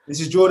This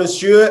is Jordan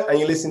Stewart, and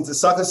you're listening to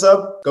Soccer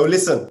Sub. Go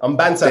listen. I'm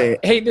Banter.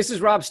 Hey, this is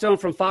Rob Stone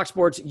from Fox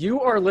Sports. You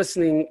are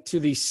listening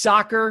to the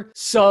Soccer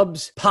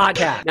Subs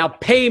podcast. Now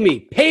pay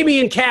me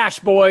in cash,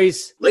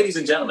 boys. Ladies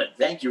and gentlemen,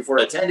 thank you for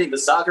attending the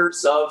Soccer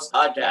Subs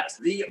podcast,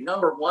 the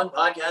 #1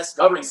 podcast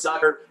covering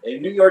soccer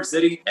in New York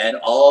City and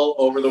all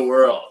over the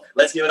world.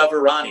 Let's give it up for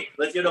Ronnie.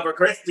 Let's give it up for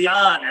Christian.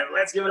 And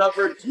let's give it up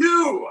for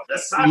you, the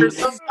Soccer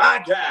Subs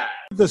podcast.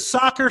 The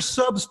Soccer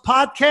Subs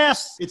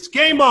podcast, it's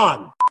game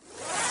on.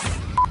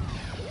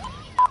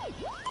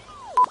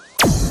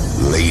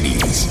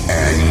 Ladies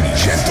and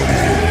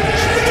gentlemen,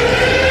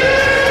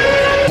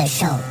 the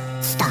show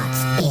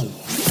starts in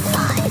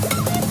 5,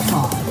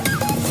 4,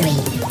 3,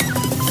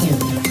 2,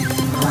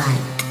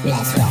 1.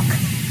 Let's rock.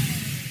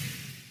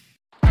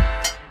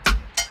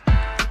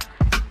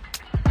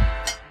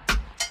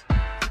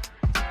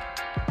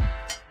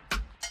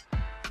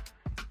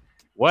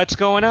 What's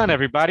going on,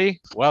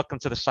 everybody? Welcome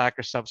to the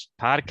Soccer Subs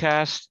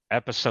podcast,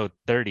 episode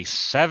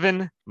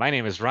 37. My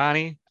name is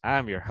Ronnie.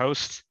 I'm your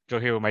host. Joe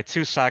here with my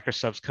two Soccer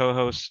Subs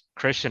co-hosts,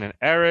 Christian and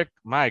Eric.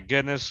 My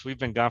goodness, we've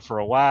been gone for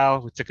a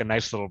while. We took a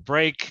nice little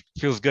break.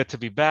 Feels good to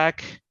be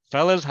back.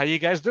 Fellas, how you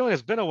guys doing?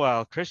 It's been a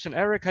while. Christian,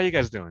 Eric, how you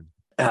guys doing?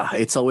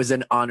 It's always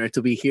an honor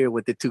to be here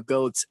with the two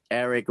GOATs,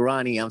 Eric,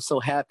 Ronnie. I'm so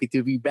happy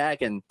to be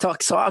back and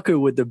talk soccer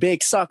with the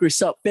big Soccer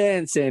Sub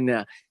fans.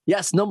 And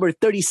yes, number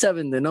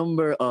 37, the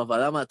number of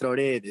Adama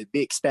Traoré, the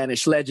big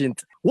Spanish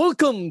legend.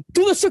 Welcome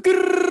to the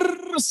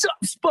Soccer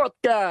Subs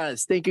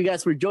podcast. Thank you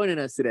guys for joining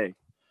us today.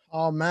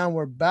 Oh, man,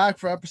 we're back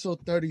for episode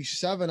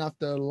 37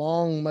 after a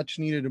long,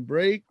 much-needed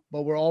break.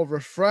 But we're all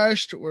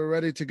refreshed. We're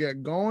ready to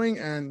get going.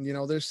 And, you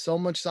know, there's so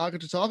much soccer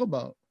to talk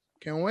about.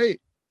 Can't wait.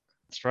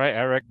 That's right,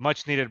 Eric.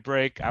 Much needed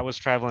break. I was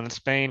traveling in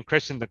Spain.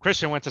 Christian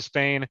went to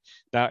Spain.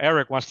 Now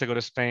Eric wants to go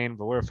to Spain,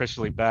 but we're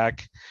officially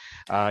back.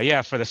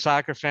 For the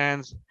soccer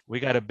fans, we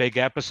got a big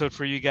episode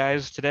for you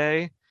guys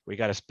today. We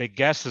got a big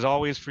guest, as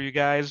always, for you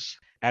guys.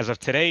 As of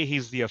today,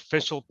 he's the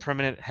official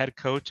permanent head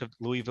coach of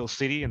Louisville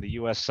City in the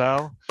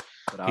USL.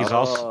 He's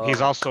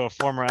also a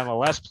former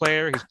MLS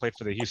player. He's played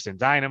for the Houston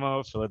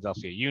Dynamo,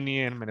 Philadelphia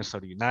Union,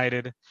 Minnesota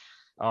United.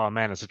 Oh,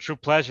 man, it's a true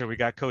pleasure. We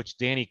got Coach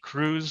Danny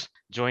Cruz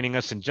joining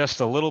us in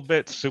just a little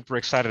bit. Super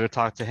excited to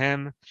talk to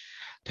him,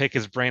 pick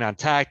his brain on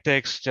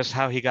tactics, just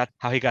how he got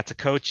to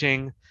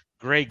coaching.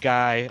 Great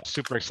guy.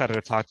 Super excited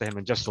to talk to him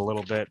in just a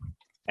little bit.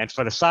 And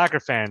for the soccer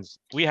fans,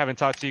 we haven't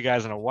talked to you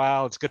guys in a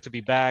while. It's good to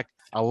be back.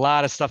 A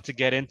lot of stuff to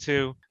get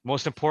into.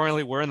 Most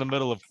importantly, we're in the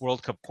middle of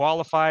World Cup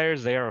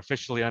Qualifiers. They are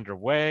officially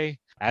underway.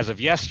 As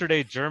of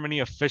yesterday, Germany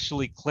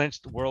officially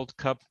clinched World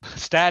Cup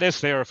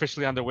status. They are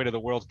officially on their way to the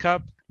World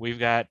Cup. We've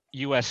got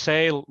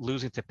USA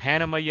losing to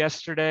Panama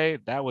yesterday.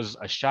 That was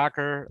a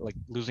shocker, like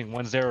losing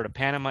 1-0 to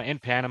Panama in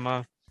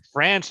Panama.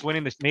 France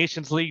winning the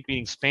Nations League,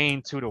 beating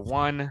Spain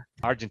 2-1.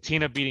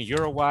 Argentina beating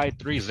Uruguay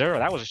 3-0.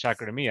 That was a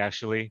shocker to me,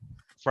 actually.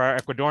 For our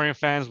Ecuadorian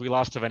fans, we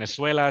lost to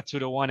Venezuela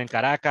 2-1 in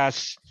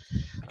Caracas.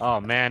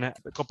 Oh, man.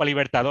 The Copa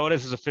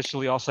Libertadores is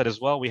officially all set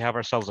as well. We have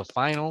ourselves a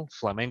final,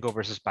 Flamengo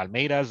versus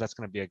Palmeiras. That's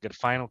going to be a good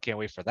final. Can't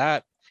wait for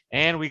that.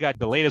 And we got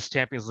the latest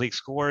Champions League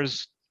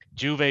scores.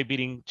 Juve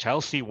beating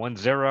Chelsea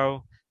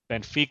 1-0.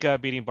 Benfica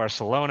beating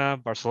Barcelona.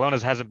 Barcelona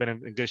hasn't been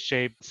in good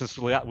shape since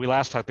we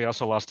last talked. They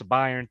also lost to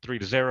Bayern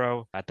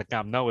 3-0 at the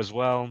Camp Nou as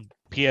well.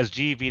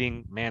 PSG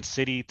beating Man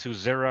City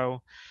 2-0.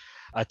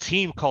 A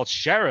team called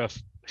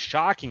Sheriff,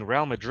 shocking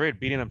Real Madrid,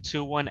 beating them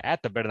 2-1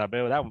 at the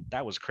Bernabeu.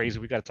 That was crazy.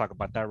 We got to talk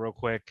about that real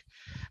quick.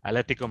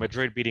 Atletico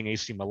Madrid beating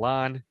AC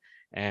Milan,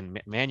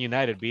 and Man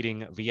United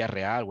beating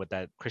Villarreal with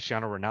that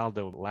Cristiano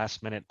Ronaldo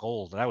last-minute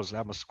goal. That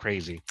was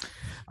crazy.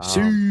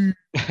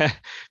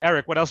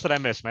 Eric, what else did I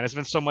miss, man? There's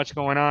been so much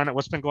going on.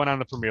 What's been going on in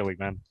the Premier League,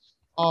 man?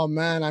 Oh,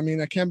 man, I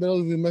mean, I can't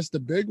believe we missed the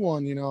big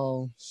one, you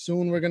know.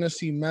 Soon we're going to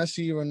see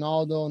Messi,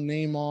 Ronaldo,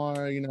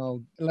 Neymar, you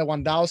know,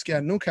 Lewandowski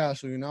at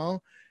Newcastle, you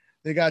know.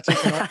 They got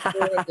taken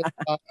over.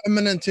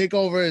 Imminent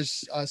takeover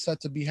is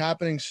set to be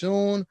happening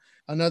soon.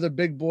 Another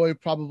big boy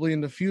probably in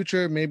the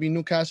future. Maybe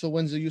Newcastle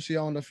wins the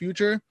UCL in the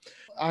future.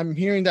 I'm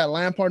hearing that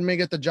Lampard may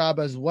get the job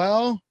as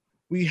well.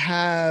 We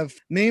have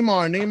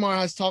Neymar. Neymar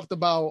has talked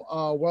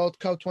about World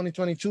Cup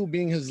 2022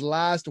 being his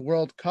last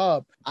World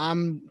Cup.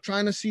 I'm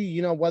trying to see,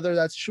 you know, whether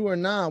that's true or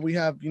not. We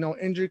have, you know,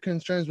 injury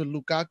concerns with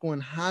Lukaku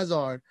and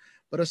Hazard.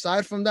 But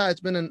aside from that,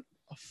 it's been a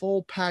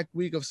full-packed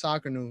week of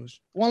soccer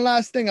news. One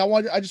last thing.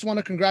 I just want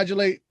to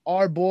congratulate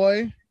our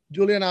boy,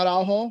 Julian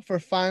Araujo, for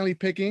finally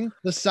picking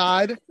the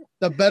side,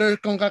 the better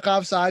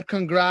CONCACAF side.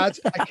 Congrats.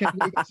 I can't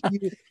wait to see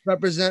you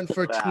represent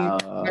for Team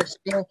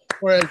Mexico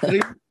for El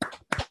Tri.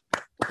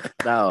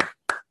 No.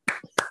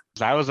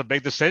 That was a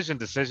big decision.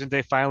 Decision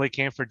day finally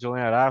came for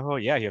Julian Araujo.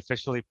 Yeah, he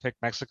officially picked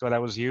Mexico.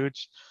 That was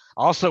huge.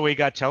 Also, we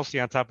got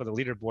Chelsea on top of the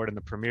leaderboard in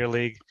the Premier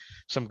League.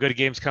 Some good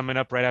games coming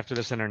up right after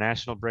this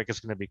international break. It's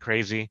going to be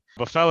crazy.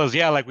 But fellas,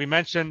 yeah, like we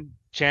mentioned,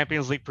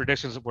 Champions League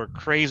predictions were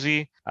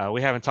crazy.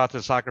 We haven't talked to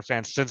the soccer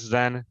fans since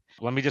then.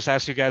 Let me just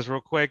ask you guys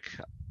real quick,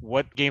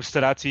 what game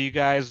stood out to you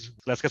guys?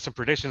 Let's get some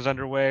predictions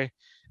underway.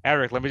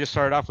 Eric, let me just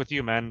start off with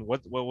you, man.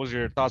 What was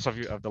your thoughts of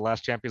the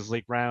last Champions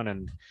League round,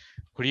 and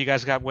who do you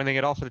guys got winning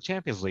it all for the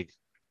Champions League?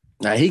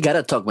 He got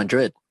to talk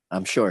Madrid,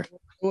 I'm sure.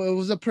 Well, it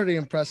was a pretty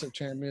impressive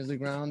Champions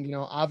League round.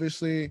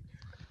 Obviously,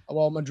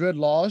 well, Madrid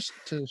lost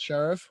to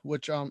Sheriff,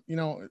 which I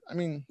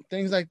mean,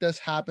 things like this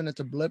happen. It's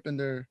a blip in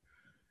their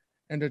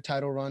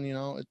title run.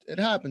 It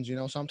happens.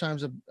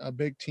 Sometimes a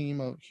big team,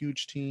 a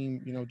huge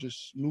team,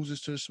 just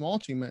loses to a small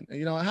team, and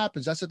it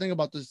happens. That's the thing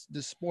about this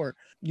sport.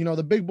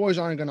 The big boys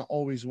aren't going to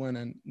always win,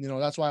 and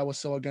that's why I was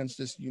so against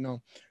this.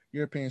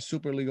 European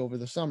Super League over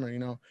the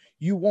summer.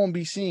 You won't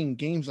be seeing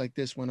games like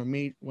this when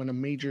a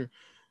major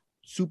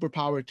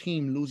superpower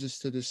team loses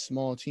to this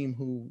small team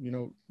who,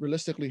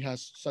 realistically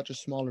has such a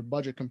smaller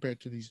budget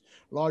compared to these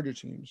larger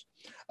teams.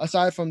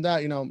 Aside from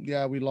that,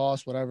 yeah, we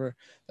lost, whatever.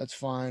 That's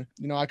fine.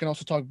 I can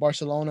also talk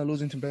Barcelona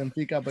losing to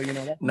Benfica, but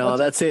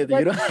that's it.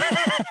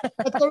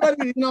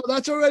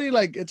 That's already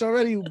like, it's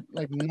already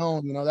like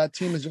known, that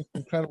team is just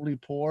incredibly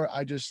poor.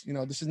 I just,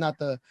 this is not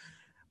the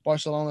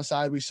Barcelona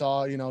side we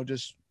saw,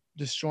 just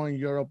destroying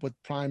Europe with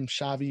prime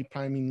Xavi,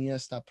 prime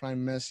Iniesta,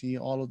 prime Messi,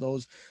 all of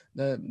those,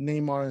 the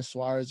Neymar and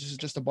Suarez. This is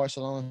just a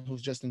Barcelona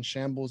who's just in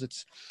shambles.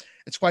 It's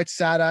quite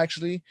sad,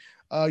 actually.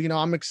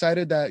 I'm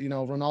excited that,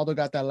 Ronaldo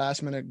got that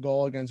last minute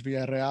goal against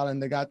Villarreal,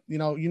 and they got,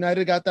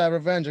 United got that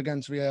revenge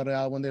against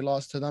Villarreal when they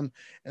lost to them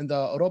in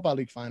the Europa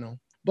League final.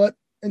 But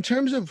in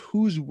terms of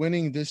who's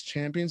winning this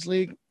Champions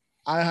League,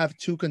 I have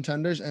two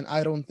contenders, and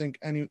I don't think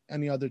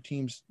any other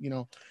teams,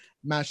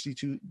 match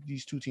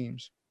these two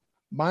teams.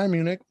 Bayern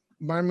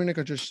Munich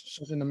are just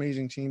such an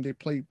amazing team. They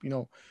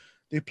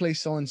play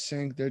so in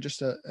sync. They're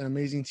just an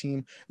amazing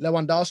team.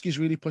 Lewandowski is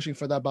really pushing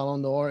for that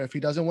Ballon d'Or. If he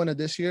doesn't win it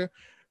this year,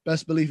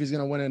 best believe he's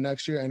going to win it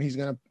next year, and he's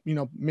going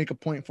to, make a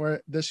point for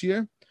it this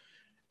year.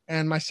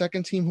 And my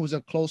second team, who's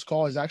a close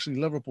call, is actually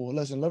Liverpool.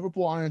 Listen,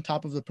 Liverpool are on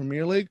top of the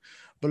Premier League,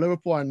 but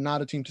Liverpool are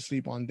not a team to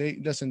sleep on.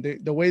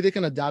 The way they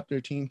can adapt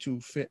their team to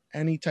fit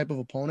any type of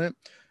opponent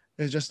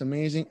is just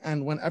amazing.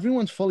 And when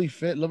everyone's fully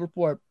fit,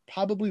 Liverpool are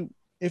probably,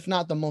 if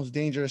not the most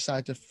dangerous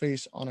side to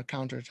face on a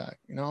counterattack.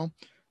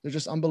 They're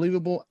just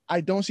unbelievable.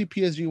 I don't see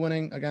PSG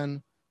winning.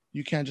 Again,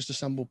 you can't just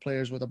assemble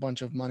players with a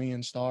bunch of money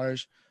and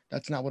stars.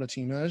 That's not what a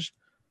team is.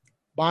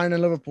 Bayern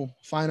and Liverpool,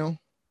 final.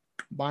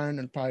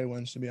 Bayern probably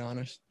wins, to be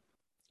honest.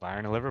 Bayern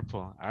and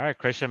Liverpool. All right,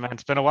 Christian, man.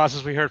 It's been a while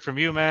since we heard from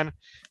you, man.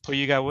 Who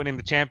you got winning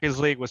the Champions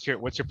League? What's your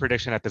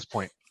prediction at this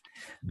point?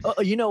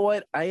 You know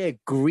what? I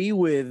agree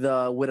with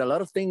a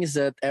lot of things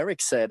that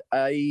Eric said.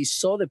 I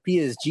saw the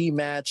PSG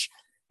match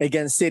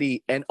against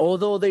City, and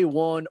although they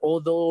won,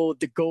 although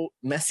the goal,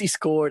 Messi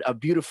scored a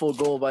beautiful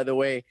goal, by the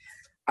way,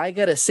 I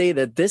gotta say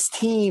that this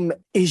team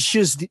is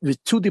just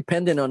too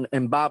dependent on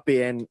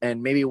Mbappe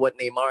and maybe what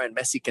Neymar and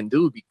Messi can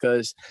do,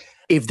 because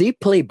if they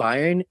play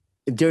Bayern,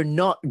 they're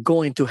not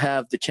going to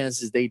have the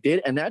chances they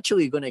did, and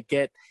actually going to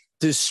get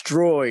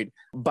destroyed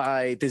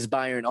by this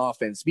Bayern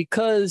offense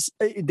because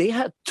they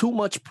had too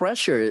much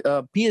pressure.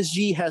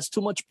 PSG has too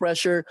much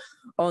pressure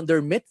on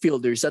their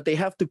midfielders that they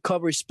have to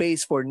cover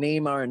space for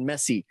Neymar and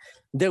Messi.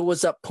 There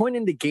was a point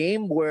in the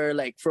game where,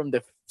 like, from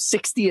the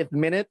 60th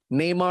minute,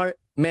 Neymar,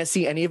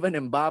 Messi, and even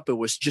Mbappe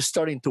was just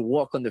starting to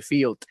walk on the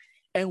field.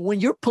 And when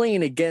you're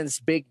playing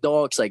against big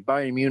dogs like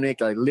Bayern Munich,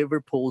 like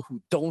Liverpool,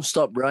 who don't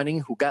stop running,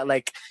 who got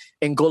like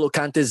N'Golo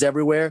Kantes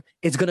everywhere,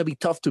 it's going to be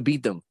tough to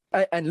beat them.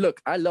 And look,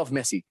 I love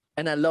Messi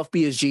and I love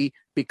PSG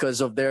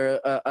because of their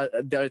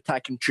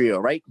attacking trio,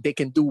 right? They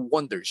can do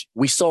wonders.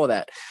 We saw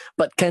that.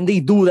 But can they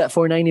do that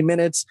for 90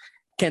 minutes?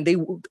 Can they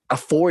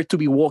afford to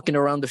be walking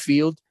around the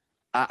field?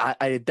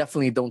 I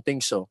definitely don't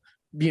think so.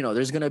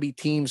 There's going to be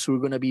teams who are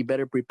going to be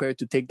better prepared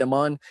to take them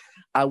on.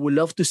 I would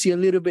love to see a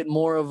little bit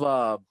more of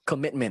a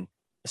commitment,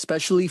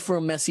 especially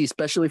from Messi,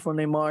 especially from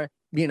Neymar.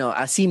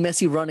 I see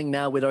Messi running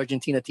now with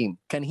Argentina team.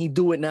 Can he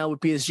do it now with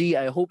PSG?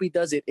 I hope he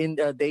does it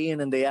day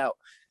in and day out.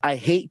 I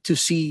hate to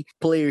see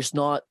players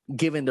not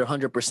giving their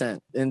 100%.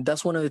 And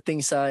that's one of the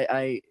things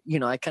I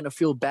kind of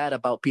feel bad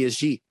about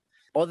PSG.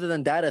 Other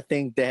than that, I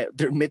think that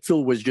their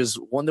midfield was just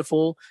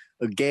wonderful.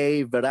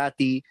 Gay,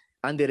 Verratti,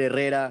 Ander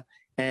Herrera,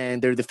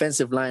 and their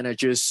defensive line are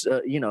just,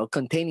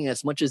 containing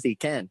as much as they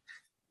can.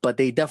 But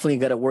they definitely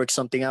got to work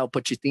something out.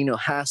 Pochettino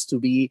has to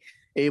be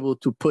able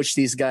to push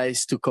these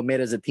guys to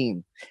commit as a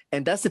team.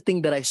 And that's the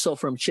thing that I saw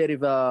from Sheriff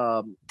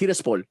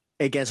Tiraspol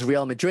against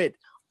Real Madrid.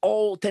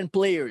 All 10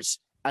 players,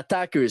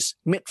 attackers,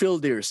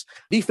 midfielders,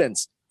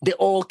 defense, they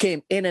all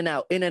came in and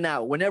out, in and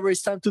out. Whenever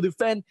it's time to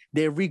defend,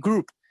 they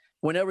regroup.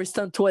 Whenever it's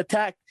time to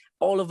attack,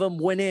 all of them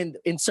went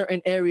in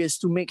certain areas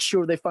to make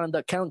sure they found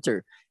that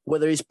counter,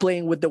 whether it's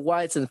playing with the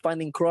wides and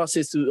finding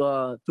crosses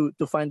to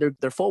find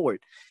their forward.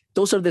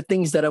 Those are the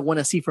things that I want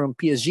to see from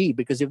PSG,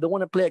 because if they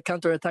want to play a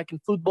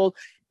counter-attacking football,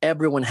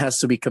 everyone has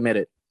to be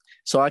committed.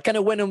 So I kind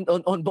of went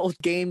on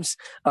both games.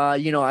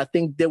 I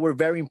think they were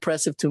very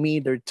impressive to me.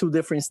 They're two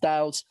different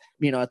styles.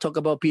 I talk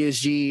about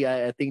PSG.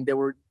 I think they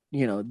were,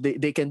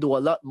 they can do a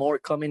lot more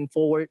coming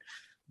forward,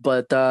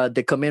 but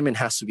the commitment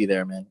has to be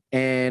there, man.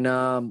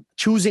 And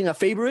choosing a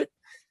favorite,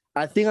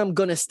 I think I'm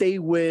going to stay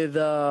with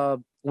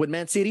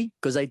Man City,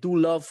 because I do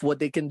love what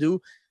they can do.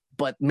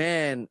 But,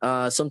 man,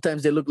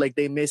 sometimes they look like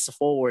they miss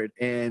forward,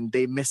 and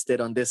they missed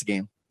it on this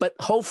game. But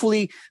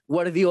hopefully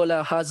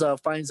Guardiola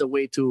finds a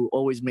way to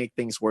always make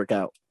things work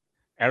out.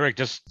 Eric,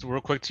 just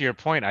real quick to your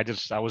point, I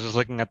was just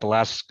looking at the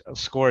last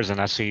scores and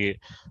I see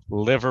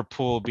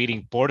Liverpool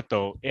beating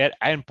Porto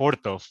and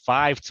Porto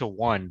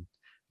 5-1.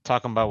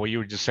 Talking about what you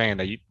were just saying,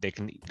 that they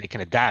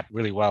can adapt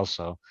really well.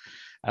 So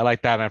I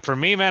like that, man. For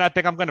me, man, I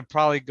think I'm gonna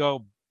probably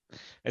go.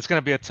 It's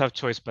gonna be a tough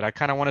choice, but I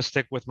kind of want to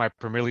stick with my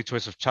Premier League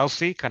choice of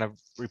Chelsea, kind of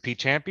repeat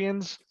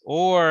champions,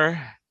 or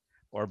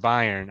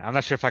Bayern. I'm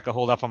not sure if I could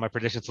hold off on my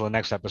predictions till the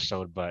next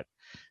episode, but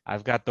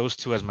I've got those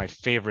two as my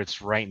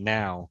favorites right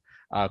now.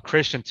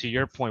 Christian, to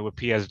your point with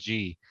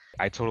PSG,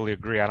 I totally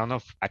agree. I don't know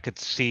if I could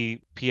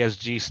see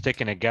PSG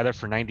sticking together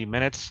for 90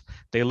 minutes.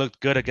 They looked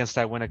good against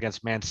that win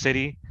against Man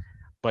City,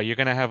 but you're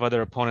going to have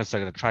other opponents that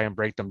are going to try and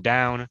break them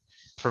down.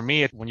 For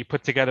me, when you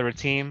put together a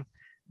team,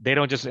 they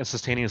don't just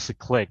instantaneously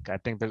click. I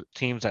think the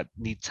teams that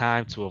need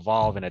time to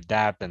evolve and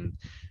adapt and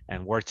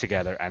work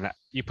together. And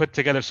you put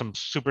together some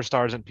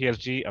superstars in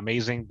PSG,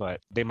 amazing,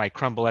 but they might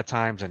crumble at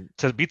times. And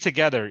to be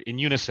together in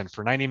unison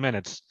for 90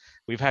 minutes,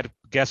 we've had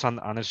guests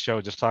on this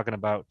show just talking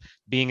about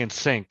being in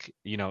sync,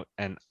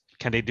 and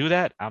can they do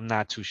that? I'm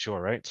not too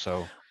sure, right?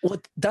 So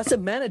that's a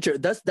manager.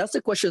 That's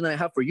the question I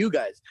have for you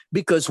guys,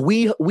 because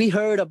we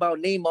heard about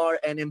Neymar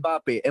and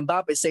Mbappe.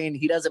 Mbappe saying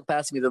he doesn't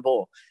pass me the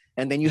ball,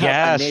 and then you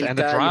have Anelka, and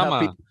the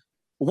drama.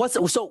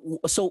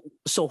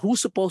 So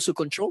who's supposed to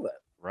control that?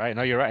 Right.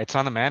 No, you're right. It's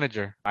on the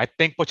manager. I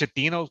think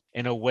Pochettino,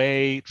 in a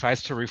way,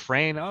 tries to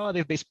refrain. Oh,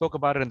 they spoke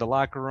about it in the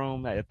locker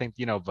room. I think,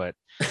 but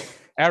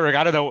Eric,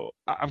 I don't know.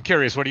 I'm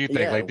curious. What do you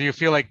think? Yeah. Like, do you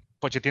feel like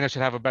Pochettino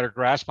should have a better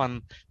grasp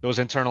on those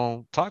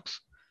internal talks?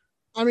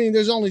 I mean,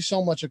 there's only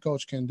so much a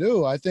coach can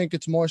do. I think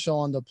it's more so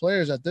on the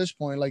players at this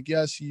point. Like,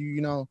 yes,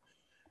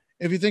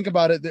 if you think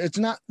about it, it's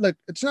not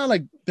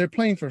like they're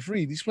playing for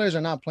free. These players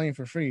are not playing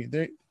for free.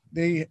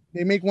 They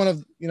make one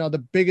of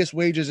the biggest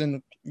wages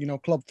in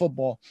club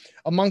football.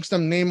 Amongst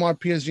them, Neymar,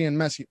 PSG, and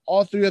Messi.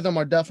 All three of them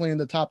are definitely in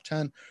the top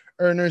 10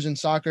 earners in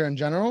soccer in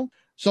general.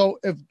 So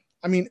if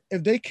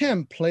they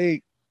can't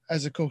play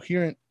as a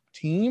coherent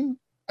team,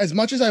 as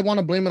much as I want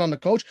to blame it on the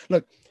coach,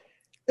 look,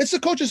 it's the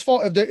coach's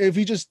fault if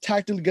he just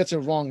tactically gets it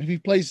wrong. If he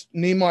plays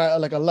Neymar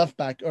at like a left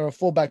back or a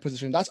full back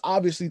position, that's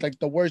obviously like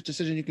the worst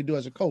decision you could do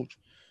as a coach.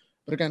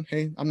 But again,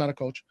 hey, I'm not a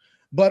coach.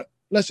 But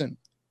listen,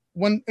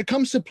 when it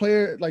comes to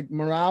player like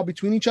morale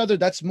between each other,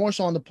 that's more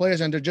so on the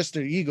players and they're just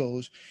their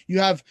egos. You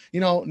have,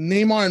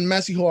 Neymar and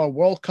Messi who are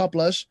World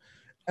Cupless,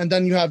 and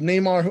then you have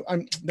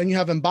Neymar, then you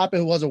have Mbappe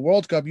who has a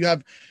World Cup. You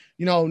have,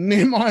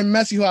 Neymar and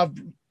Messi who have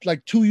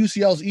like 2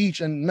 UCLs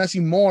each, and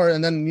Messi more,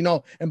 and then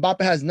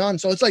Mbappe has none.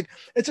 So it's like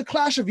it's a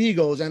clash of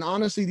egos. And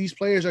honestly, these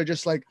players are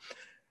just like,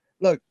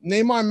 look,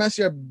 Neymar and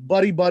Messi are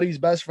buddies,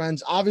 best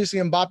friends. Obviously,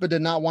 Mbappe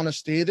did not want to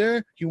stay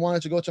there. He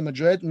wanted to go to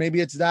Madrid.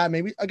 Maybe it's that.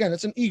 Maybe, again,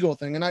 it's an ego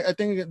thing. And I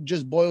think it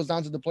just boils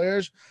down to the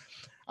players.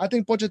 I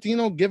think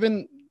Pochettino,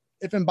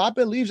 if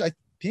Mbappe leaves, I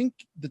think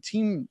the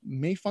team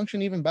may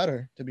function even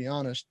better, to be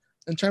honest,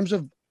 in terms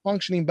of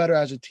functioning better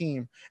as a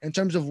team. In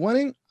terms of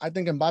winning, I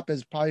think Mbappe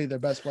is probably their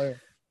best player.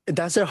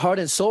 That's their heart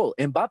and soul.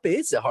 Mbappe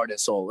is the heart and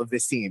soul of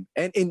this team.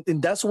 And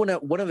that's one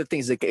of the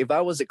things. Like, if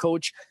I was a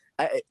coach,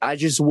 I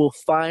just will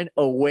find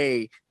a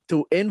way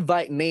to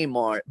invite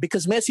Neymar,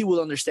 because Messi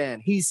will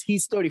understand.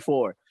 He's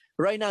 34.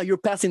 Right now, you're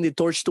passing the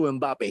torch to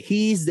Mbappe.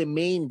 He's the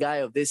main guy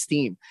of this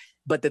team.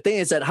 But the thing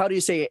is that, how do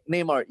you say,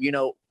 Neymar,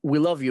 we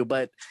love you,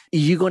 but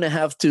you're going to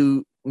have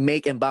to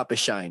make Mbappe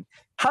shine.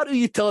 How do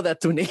you tell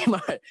that to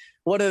Neymar,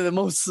 one of the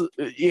most,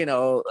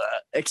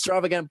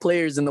 extravagant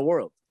players in the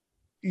world?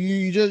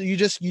 You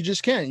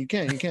just can't. You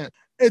can't.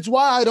 It's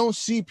why I don't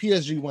see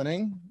PSG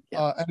winning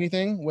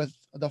anything with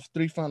the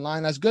 3 front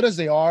line. As good as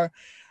they are,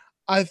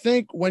 I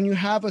think when you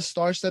have a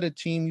star-studded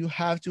team, you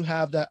have to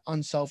have that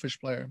unselfish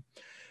player.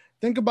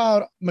 Think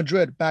about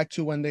Madrid back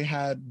to when they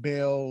had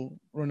Bale,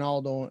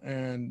 Ronaldo,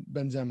 and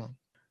Benzema.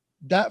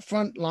 That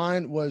front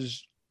line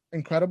was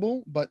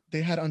incredible, but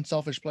they had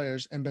unselfish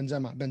players. And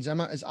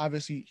Benzema is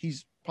obviously,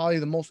 he's probably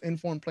the most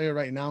informed player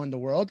right now in the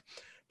world.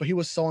 But he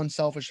was so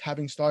unselfish,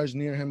 having stars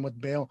near him with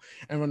Bale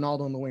and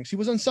Ronaldo in the wings. He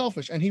was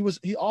unselfish, and he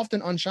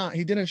often unshine.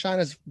 He didn't shine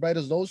as bright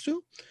as those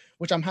two,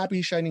 which I'm happy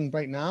he's shining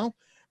bright now.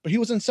 But he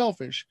was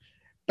unselfish.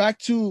 Back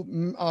to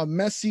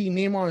Messi,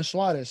 Neymar, and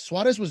Suarez.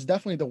 Suarez was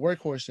definitely the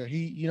workhorse there.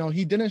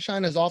 He didn't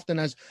shine as often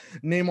as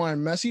Neymar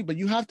and Messi, but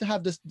you have to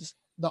have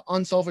the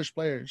unselfish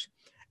players.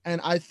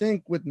 And I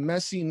think with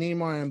Messi,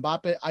 Neymar, and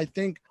Mbappe, I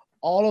think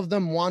all of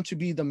them want to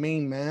be the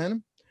main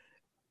man.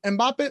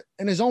 Mbappe,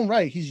 in his own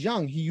right, he's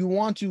young. You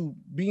want to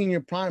be in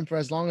your prime for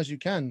as long as you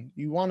can.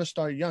 You want to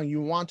start young.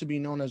 You want to be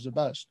known as the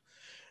best.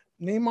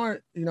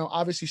 Neymar,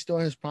 obviously still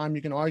in his prime,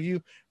 you can argue.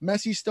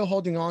 Messi's still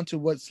holding on to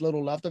what's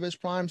little left of his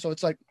prime. So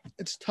it's like,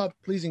 it's tough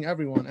pleasing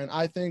everyone. And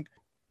I think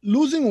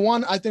losing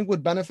one, I think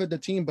would benefit the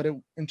team. But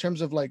in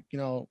terms of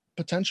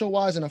potential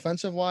wise and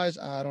offensive wise,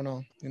 I don't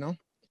know,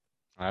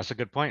 That's a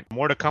good point.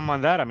 More to come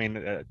on that. I mean,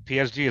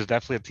 PSG is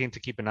definitely a team to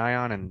keep an eye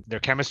on, and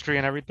their chemistry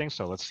and everything.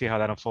 So let's see how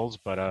that unfolds.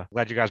 But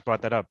glad you guys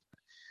brought that up.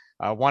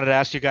 I wanted to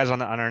ask you guys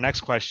on our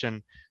next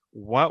question,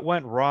 what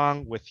went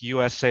wrong with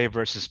USA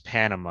versus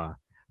Panama?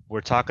 We're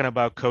talking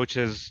about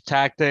coaches'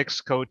 tactics,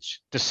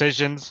 coach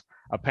decisions.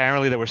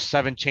 Apparently, there were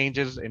 7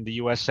 changes in the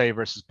USA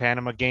versus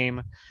Panama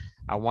game.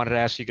 I wanted to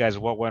ask you guys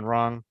what went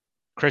wrong.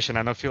 Christian,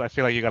 I feel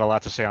like you got a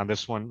lot to say on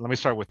this one. Let me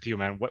start with you,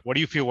 man. What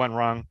do you feel went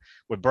wrong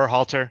with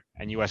Berhalter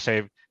and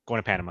USA going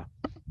to Panama?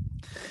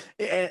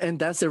 And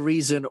that's the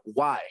reason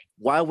why.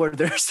 Why were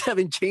there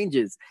 7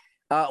 changes?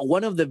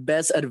 One of the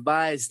best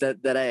advice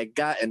that I had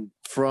gotten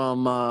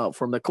from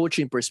the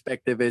coaching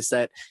perspective is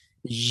that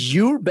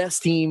your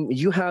best team,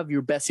 you have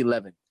your best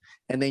 11.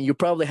 And then you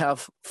probably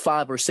have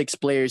 5 or 6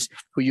 players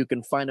who you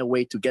can find a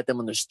way to get them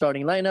on the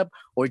starting lineup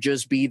or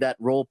just be that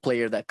role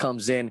player that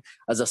comes in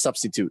as a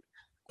substitute.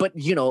 But,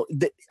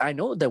 I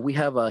know that we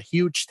have a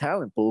huge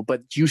talent pool,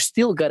 but you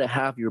still got to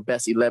have your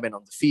best 11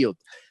 on the field.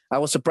 I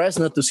was surprised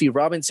not to see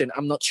Robinson.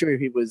 I'm not sure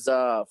if he was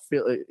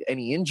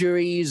any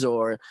injuries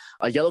or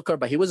a yellow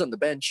card, but he was on the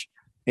bench.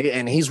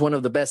 And he's one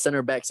of the best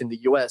center backs in the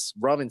U.S.,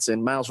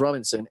 Miles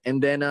Robinson.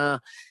 And then, I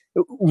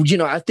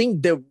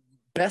think the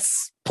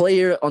best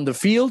player on the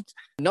field,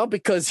 not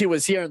because he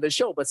was here on the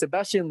show, but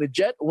Sebastian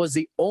Lletget was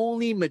the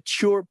only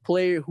mature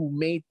player who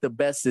made the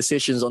best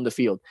decisions on the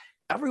field.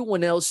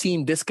 Everyone else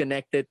seemed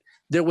disconnected.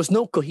 There was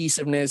no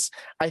cohesiveness.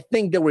 I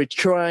think they were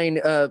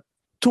trying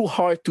too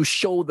hard to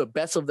show the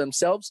best of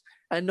themselves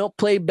and not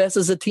play best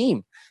as a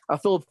team. I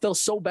felt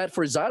so bad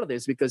for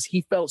Zardes because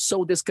he felt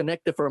so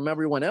disconnected from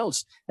everyone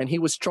else, and he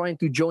was trying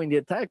to join the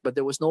attack, but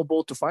there was no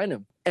ball to find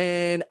him.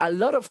 And a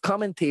lot of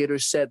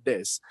commentators said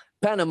this: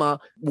 Panama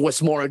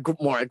was more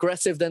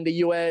aggressive than the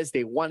U.S.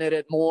 They wanted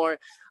it more.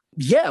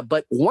 Yeah,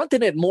 but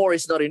wanting it more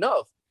is not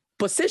enough.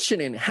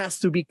 Positioning has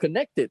to be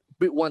connected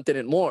with wanting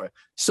it more.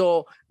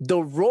 So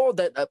the role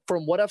that,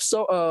 from what I've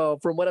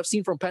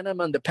seen from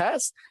Panama in the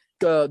past,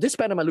 this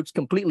Panama looks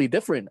completely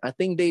different. I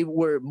think they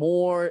were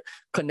more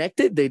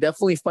connected. They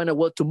definitely find a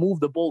way to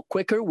move the ball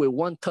quicker with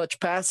one-touch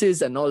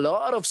passes and a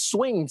lot of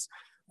swings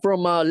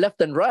from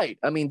left and right.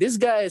 I mean, these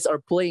guys are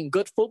playing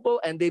good football,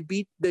 and they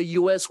beat the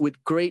U.S.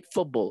 with great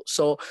football.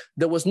 So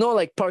there was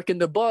no parking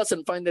the bus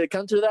and finding a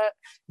counter that.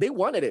 They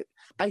wanted it.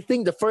 I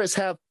think the first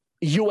half,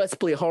 U.S.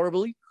 played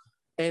horribly.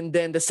 And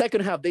then the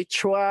second half, they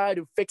tried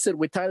to fix it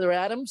with Tyler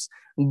Adams,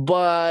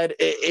 but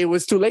it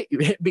was too late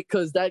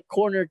because that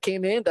corner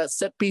came in, that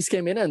set piece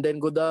came in, and then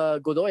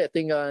Godoy, I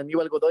think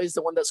Newell Godoy is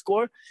the one that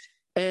scored.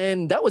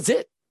 And that was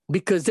it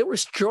because they were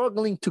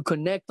struggling to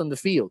connect on the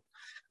field.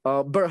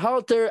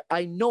 Berhalter,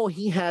 I know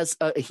he has,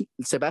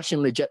 Sebastian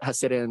Lletget has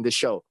said it in the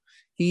show.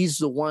 He's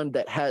the one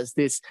that has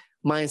this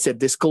mindset,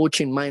 this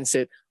coaching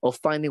mindset of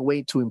finding a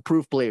way to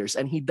improve players,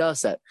 and he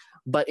does that.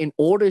 But in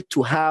order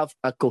to have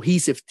a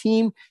cohesive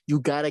team, you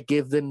got to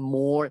give them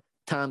more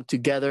time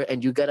together,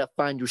 and you got to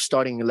find your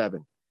starting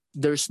 11.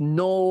 There's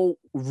no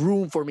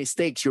room for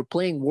mistakes. You're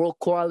playing world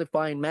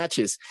qualifying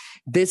matches.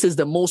 This is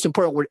the most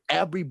important, where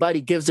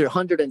everybody gives their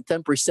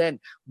 110%,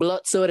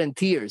 blood, sweat, and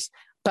tears.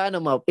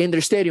 Panama in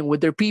their stadium with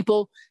their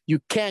people,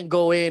 you can't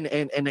go in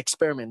and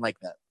experiment like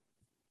that.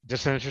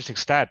 Just an interesting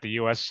stat. The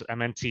U.S.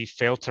 MNT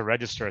failed to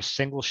register a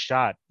single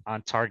shot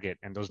on target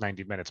in those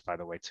 90 minutes, by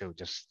the way, too.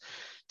 Just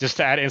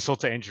to add insult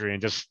to injury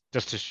and just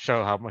to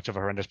show how much of a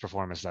horrendous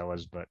performance that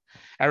was. But,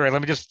 Eric,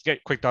 let me just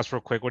get quick thoughts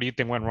real quick. What do you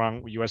think went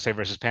wrong with USA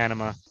versus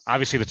Panama?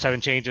 Obviously, the 7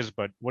 changes,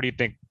 but what do you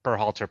think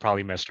Berhalter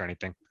probably missed or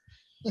anything?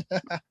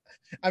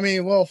 I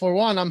mean, well, for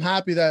one, I'm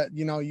happy that,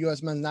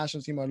 U.S. men's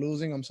national team are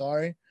losing. I'm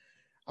sorry.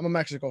 I'm a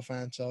Mexico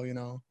fan, so,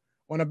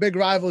 when a big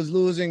rival is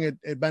losing,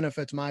 it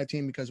benefits my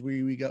team because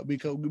we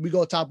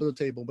go top of the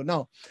table. But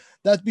no,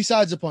 that's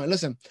besides the point.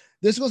 Listen,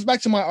 this goes back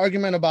to my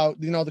argument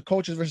about the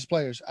coaches versus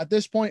players. At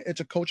this point, it's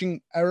a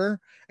coaching error.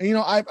 And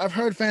I've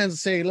heard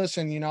fans say,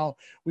 listen,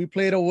 we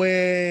played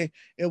away,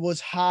 it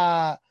was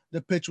hot,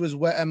 the pitch was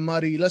wet and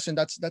muddy. Listen,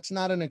 that's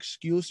not an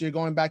excuse. You're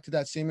going back to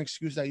that same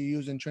excuse that you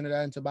used in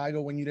Trinidad and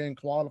Tobago when you didn't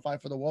qualify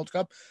for the World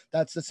Cup.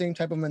 That's the same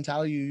type of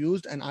mentality you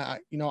used, and I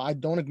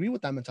don't agree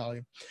with that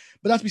mentality.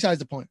 But that's besides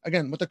the point.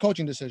 Again, with the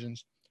coaching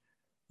decisions,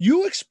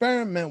 you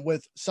experiment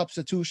with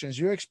substitutions,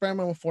 you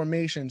experiment with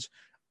formations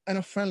in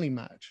a friendly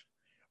match.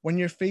 When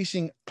you're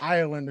facing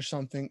Ireland or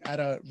something at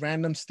a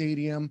random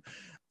stadium,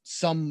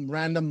 some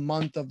random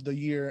month of the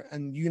year,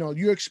 and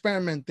you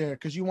experiment there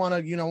because you want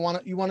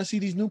to see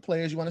these new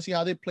players, you want to see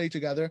how they play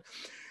together.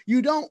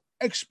 You don't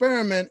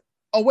experiment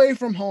away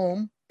from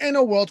home in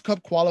a World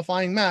Cup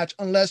qualifying match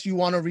unless you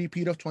want a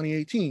repeat of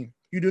 2018.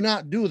 You do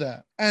not do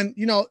that. And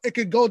it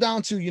could go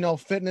down to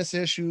fitness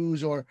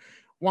issues or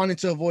wanting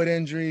to avoid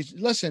injuries.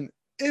 Listen,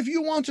 if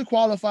you want to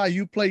qualify,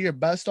 you play your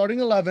best starting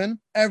 11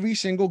 every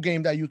single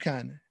game that you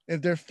can.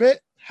 If they're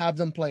fit, have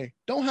them play.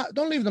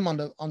 Don't leave them on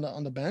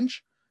the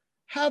bench.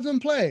 Have them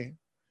play.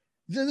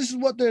 This is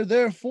what they're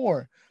there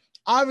for.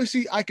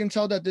 Obviously, I can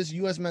tell that this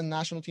U.S. men's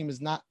national team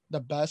is not the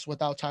best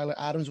without Tyler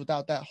Adams,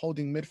 without that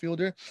holding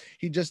midfielder.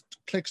 He just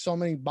clicks so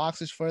many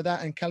boxes for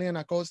that. And Kellyan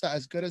Acosta,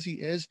 as good as he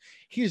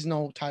is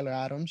no Tyler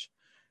Adams.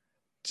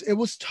 It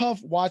was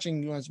tough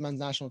watching U.S. men's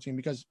national team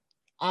because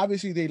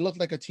obviously they looked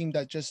like a team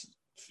that just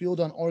felt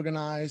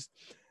unorganized.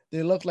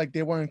 They looked like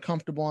they weren't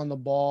comfortable on the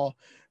ball.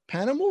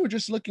 Panama were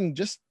just looking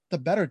just the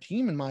better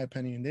team, in my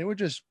opinion. They were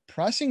just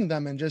pressing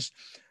them and just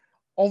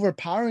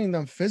overpowering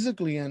them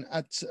physically. And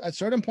at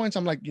certain points,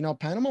 I'm like,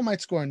 Panama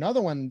might score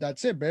another one.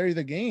 That's it. Bury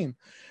the game.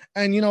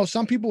 And,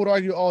 some people would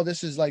argue, oh,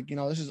 this is like,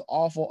 this is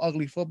awful,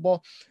 ugly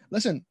football.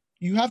 Listen,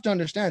 you have to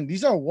understand,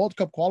 these are World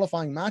Cup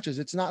qualifying matches.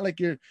 It's not like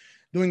you're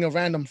doing a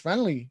random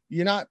friendly.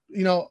 You're not,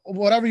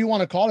 whatever you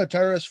want to call it,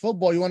 terrorist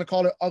football, you want to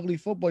call it ugly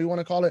football, you want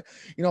to call it,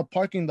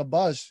 parking the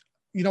bus,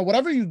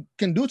 whatever you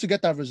can do to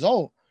get that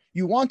result,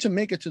 you want to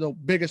make it to the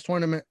biggest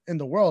tournament in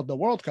the world, the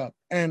World Cup.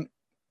 And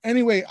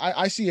anyway,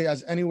 I see it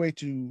as any way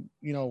to,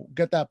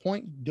 get that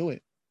point, do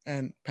it.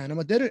 And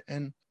Panama did it.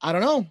 And I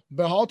don't know,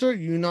 Berhalter,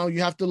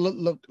 you have to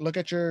look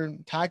at your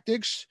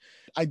tactics.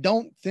 I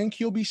don't think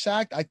he'll be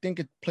sacked. I think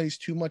it plays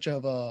too much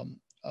of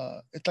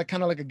it's like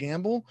kind of like a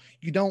gamble.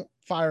 You don't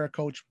fire a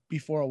coach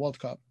before a World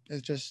Cup.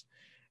 It's just,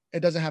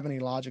 it doesn't have any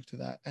logic to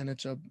that. And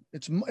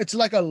it's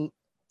like a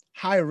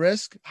high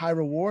risk, high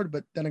reward.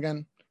 But then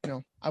again,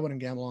 I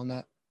wouldn't gamble on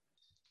that.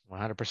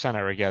 100%,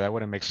 Eric. Yeah, that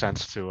wouldn't make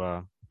sense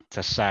to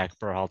sack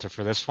Berhalter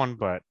for this one,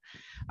 but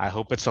I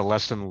hope it's a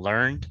lesson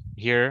learned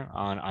here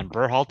on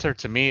Berhalter.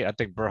 To me, I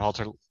think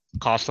Berhalter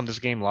lost them this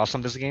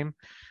game,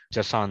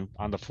 just on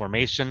the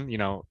formation.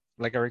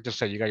 Like Eric just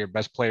said, you got your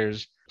best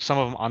players, some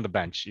of them on the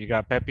bench. You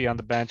got Pepe on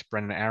the bench,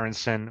 Brendan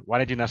Aronson. Why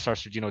did you not start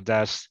Sergino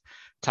Dest,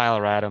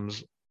 Tyler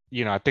Adams?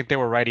 I think they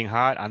were riding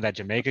hot on that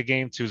Jamaica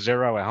game,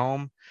 2-0 at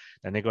home.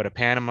 Then they go to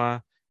Panama,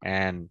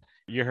 and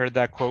you heard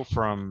that quote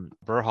from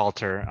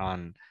Berhalter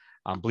on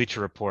Bleacher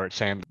Report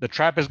saying the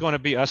trap is going to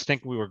be us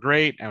thinking we were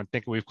great and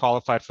thinking we've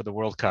qualified for the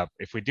World Cup.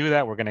 If we do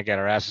that, we're going to get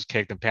our asses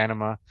kicked in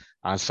Panama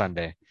on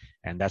Sunday.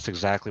 And that's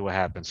exactly what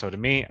happened. So to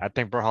me, I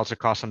think Berhalter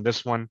cost them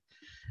this one.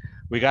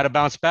 We got to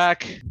bounce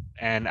back.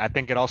 And I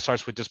think it all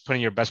starts with just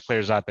putting your best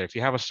players out there. If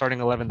you have a starting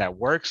 11 that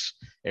works,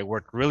 it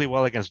worked really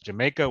well against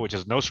Jamaica, which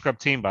is no scrub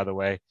team, by the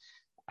way.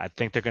 I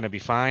think they're going to be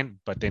fine,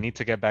 but they need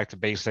to get back to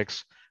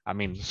basics. I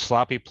mean,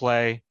 sloppy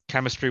play,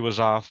 chemistry was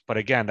off, but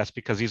again, that's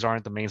because these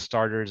aren't the main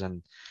starters.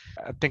 And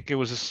I think it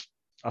was just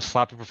a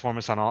sloppy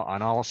performance on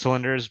all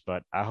cylinders,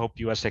 but I hope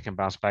USA can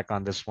bounce back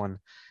on this one.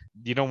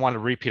 You don't want a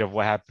repeat of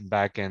what happened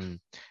back in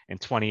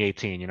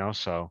 2018,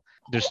 so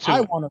there's two.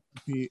 I want to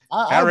repeat.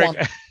 Eric.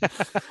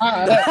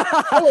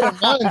 I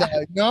wouldn't mind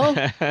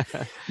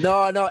that,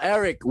 No,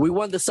 Eric, we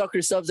won the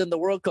soccer subs in the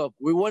World Cup.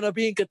 We want to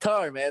be in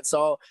Qatar, man.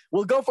 So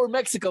we'll go for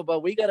Mexico,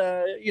 but we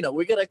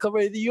gotta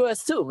cover the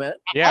US too, man.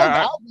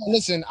 Yeah.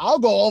 Listen, I'll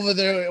go over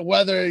there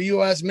whether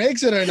US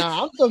makes it or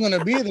not. I'm still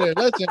gonna be there.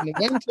 Listen,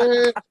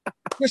 winter,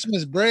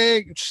 Christmas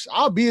break,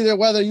 I'll be there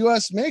whether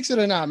US makes it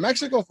or not.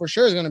 Mexico for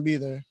sure is gonna be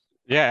there.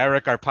 Yeah,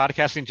 Eric, our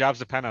podcasting jobs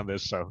depend on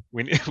this, so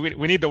we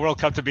need the World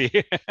Cup to be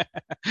here.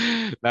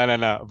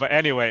 No. But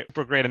anyway,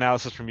 super great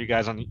analysis from you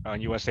guys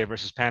on USA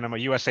versus Panama.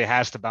 USA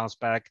has to bounce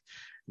back.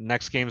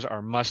 Next games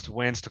are must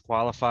wins to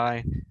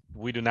qualify.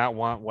 We do not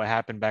want what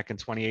happened back in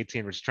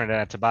 2018 versus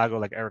Trinidad and Tobago,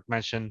 like Eric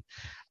mentioned.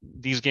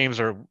 These games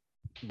are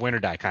win or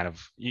die, kind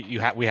of.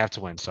 We have to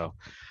win, so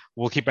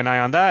we'll keep an eye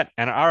on that.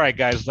 And all right,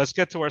 guys, let's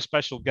get to our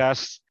special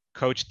guest.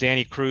 Coach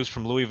Danny Cruz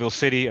from Louisville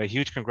City. A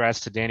huge congrats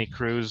to Danny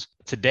Cruz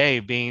today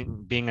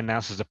being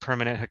announced as a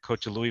permanent head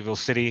coach of Louisville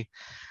City.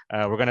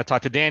 We're going to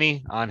talk to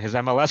Danny on his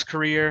MLS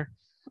career,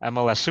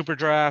 MLS Super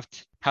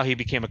Draft, how he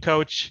became a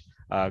coach.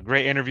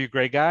 Great interview,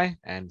 great guy.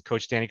 And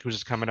Coach Danny Cruz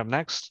is coming up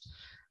next.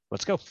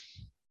 Let's go.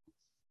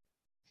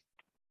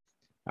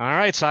 All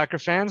right, soccer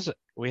fans,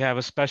 we have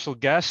a special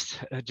guest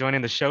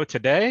joining the show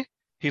today.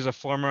 He's a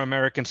former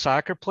American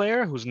soccer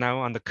player who's now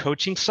on the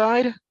coaching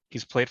side.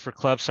 He's played for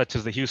clubs such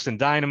as the Houston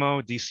Dynamo,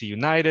 DC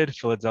United,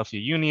 Philadelphia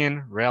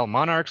Union, Real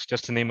Monarchs,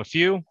 just to name a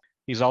few.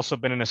 He's also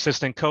been an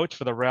assistant coach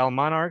for the Real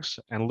Monarchs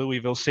and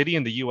Louisville City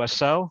in the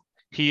USL.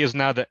 He is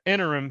now the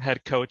interim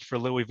head coach for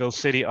Louisville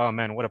City. Oh,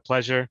 man, what a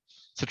pleasure.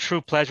 It's a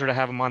true pleasure to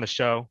have him on the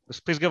show. Let's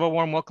please give a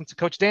warm welcome to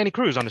Coach Danny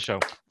Cruz on the show.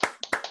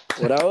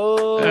 What up,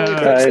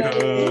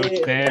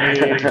 Coach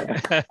Danny?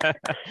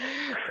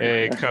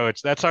 Hey,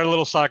 Coach. That's our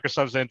little soccer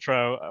subs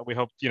intro. We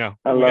hope,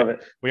 I love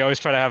it. We always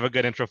try to have a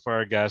good intro for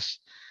our guests.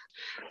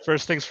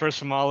 First things first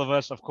from all of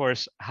us, of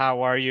course,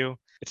 how are you?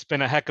 It's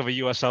been a heck of a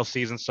USL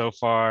season so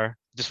far.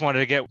 Just wanted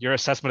to get your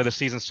assessment of the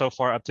season so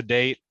far up to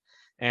date.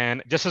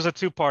 And just as a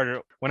two-parter,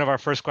 one of our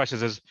first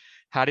questions is,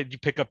 how did you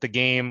pick up the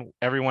game?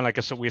 Everyone, like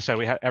we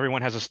said,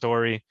 everyone has a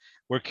story.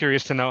 We're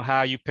curious to know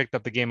how you picked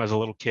up the game as a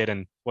little kid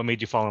and what made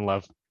you fall in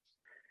love.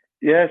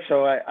 Yeah,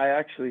 so I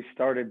actually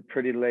started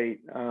pretty late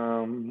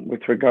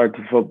with regard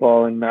to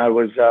football, and I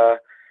was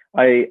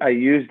I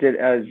used it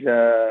as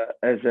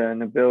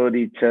an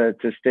ability to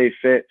stay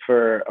fit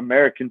for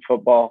American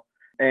football,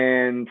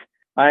 and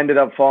I ended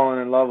up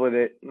falling in love with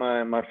it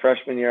my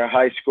freshman year of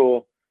high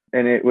school,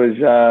 and it was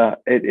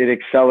it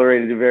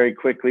accelerated very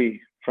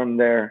quickly from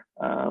there.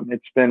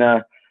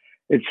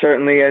 It's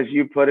certainly, as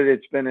you put it,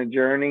 it's been a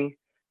journey,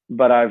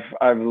 but I've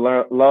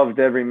loved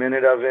every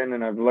minute of it,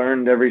 and I've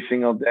learned every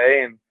single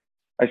day, and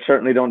I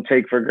certainly don't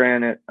take for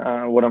granted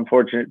what I'm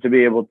fortunate to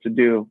be able to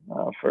do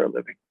for a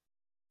living.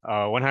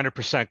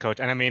 100%, Coach.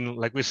 And I mean,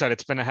 like we said,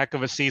 it's been a heck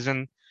of a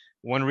season.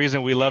 One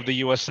reason we love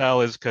the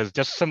USL is because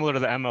just similar to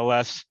the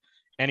MLS,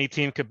 any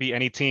team could be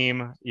any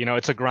team.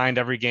 It's a grind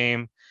every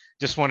game.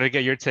 Just wanted to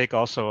get your take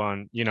also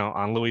on,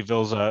 on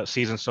Louisville's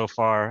season so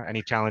far,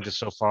 any challenges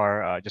so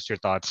far, just your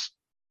thoughts.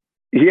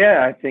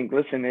 Yeah, I think,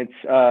 listen,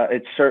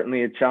 it's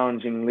certainly a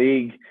challenging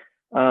league.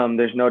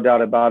 There's no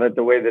doubt about it.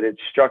 The way that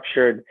it's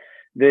structured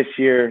this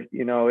year,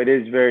 it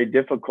is very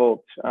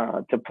difficult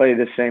to play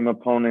the same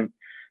opponent,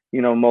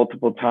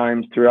 multiple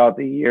times throughout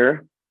the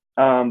year.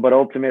 But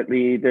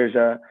ultimately, there's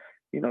a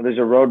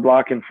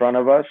roadblock in front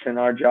of us, and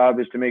our job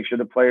is to make sure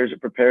the players are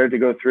prepared to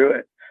go through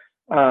it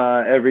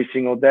every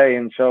single day.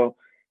 And so,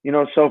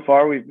 so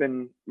far we've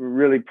been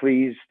really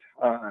pleased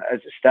as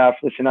a staff.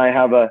 Listen, I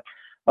have a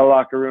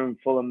locker room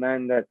full of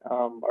men that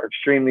are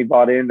extremely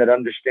bought in, that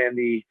understand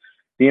the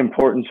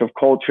importance of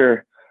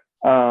culture,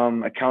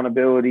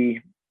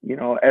 accountability,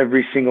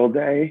 every single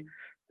day.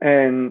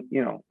 And,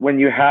 when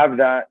you have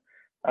that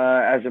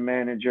as a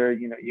manager,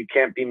 you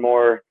couldn't be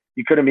more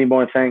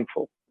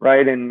thankful,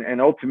 right?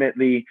 And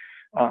ultimately,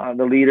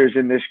 the leaders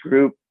in this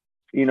group,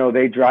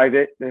 they drive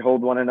it. They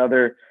hold one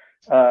another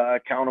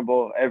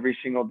accountable every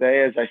single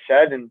day, as I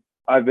said. And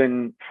I've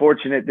been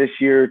fortunate this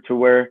year to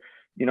where,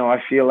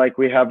 I feel like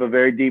we have a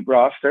very deep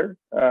roster,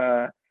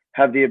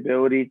 have the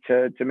ability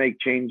to make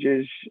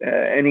changes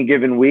any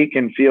given week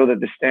and feel that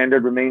the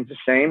standard remains the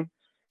same,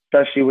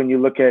 especially when you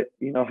look at,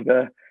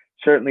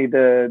 certainly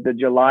the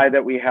July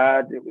that we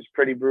had. It was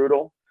pretty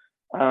brutal.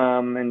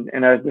 And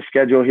as the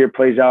schedule here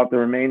plays out the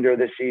remainder of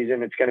the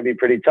season, it's going to be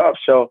pretty tough.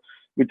 So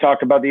we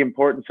talk about the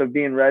importance of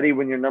being ready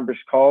when your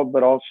number's called,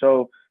 but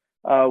also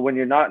when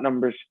your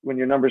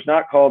number's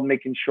not called,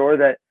 making sure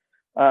that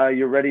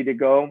you're ready to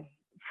go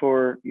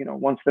for,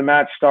 once the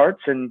match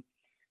starts, and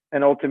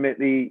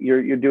ultimately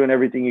you're doing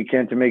everything you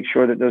can to make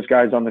sure that those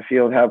guys on the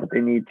field have what they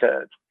need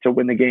to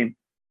win the game.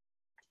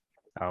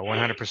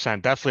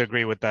 100%. Definitely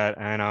agree with that.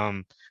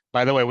 And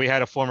by the way, we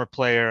had a former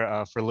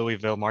player for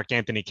Louisville, Mark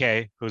Anthony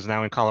Kay, who's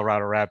now in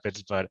Colorado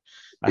Rapids, but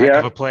a heck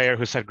of a player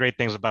who said great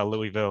things about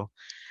Louisville.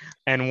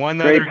 And one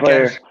Great other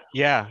player. guest,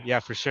 yeah,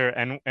 for sure.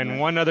 And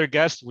one other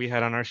guest we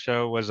had on our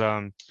show was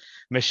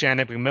Miss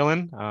Shannon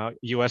McMillan,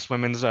 U.S.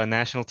 Women's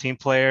national team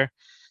player.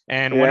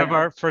 And one of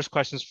our first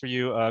questions for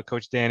you,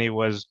 Coach Danny,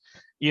 was,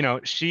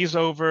 she's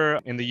over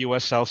in the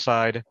U.S. South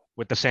Side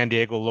with the San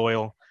Diego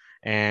Loyal,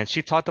 and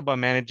she talked about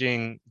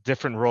managing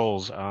different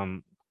roles.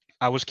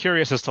 I was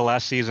curious as to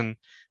last season,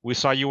 we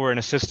saw you were an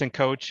assistant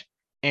coach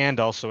and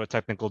also a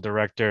technical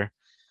director.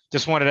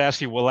 Just wanted to ask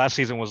you what last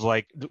season was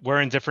like,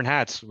 wearing different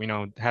hats,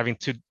 having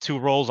two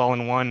roles all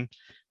in one.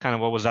 Kind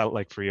of what was that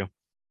like for you?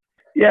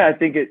 Yeah, I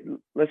think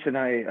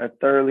I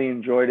thoroughly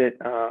enjoyed it.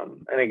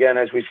 And again,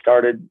 as we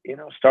started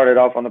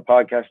off on the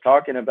podcast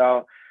talking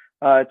about,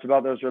 it's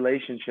about those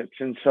relationships.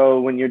 And so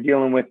when you're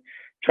dealing with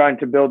trying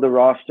to build the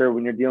roster,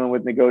 when you're dealing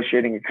with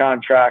negotiating a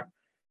contract,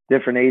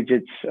 different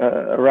agents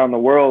around the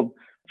world,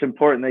 it's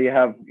important that you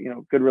have,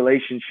 good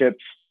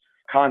relationships,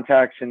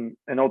 contacts, and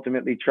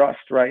ultimately trust,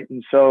 right?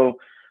 And so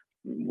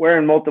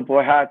wearing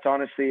multiple hats,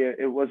 honestly,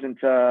 it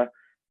wasn't, I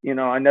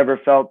never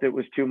felt it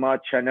was too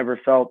much. I never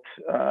felt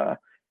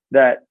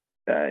that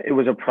it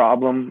was a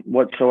problem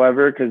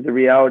whatsoever, because the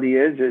reality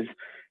is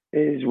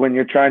when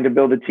you're trying to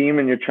build a team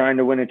and you're trying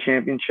to win a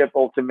championship,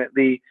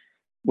 ultimately,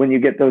 when you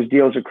get those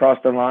deals across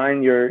the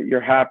line,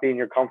 you're happy and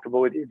you're comfortable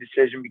with your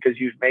decision because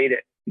you've made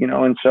it,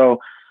 and so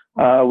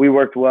we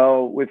worked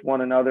well with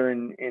one another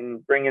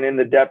in bringing in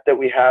the depth that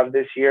we have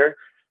this year.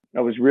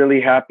 I was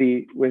really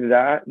happy with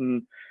that.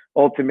 And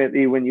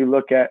ultimately, when you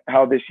look at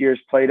how this year's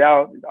played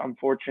out, I'm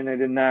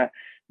fortunate in that,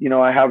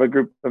 I have a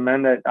group of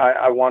men that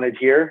I wanted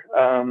here,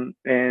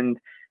 and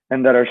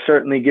that are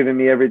certainly giving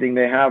me everything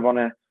they have on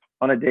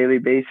a daily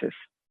basis.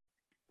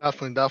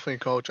 Definitely,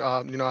 Coach.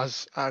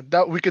 As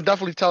that we could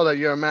definitely tell that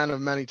you're a man of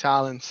many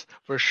talents,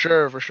 for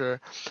sure.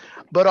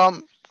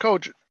 But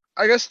Coach,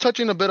 I guess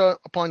touching a bit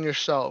upon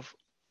yourself,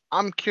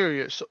 I'm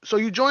curious. So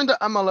you joined the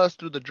MLS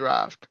through the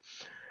draft,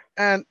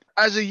 and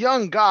as a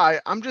young guy,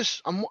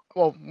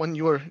 when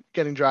you were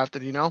getting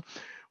drafted,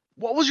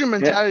 what was your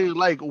mentality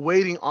like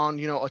waiting on,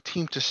 a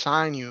team to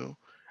sign you?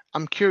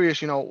 I'm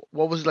curious,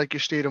 what was like your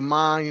state of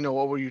mind?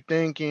 What were you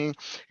thinking?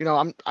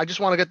 I just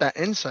want to get that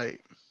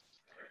insight.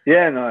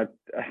 Yeah, no,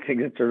 I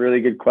think it's a really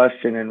good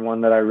question, and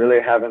one that I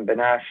really haven't been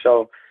asked.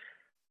 So,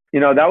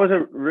 that was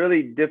a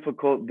really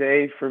difficult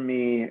day for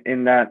me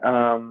in that,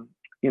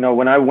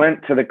 when I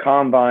went to the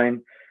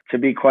combine, to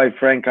be quite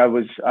frank, I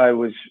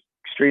was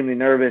extremely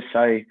nervous.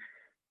 I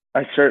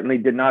certainly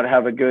did not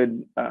have a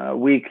good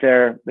week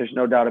there. There's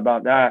no doubt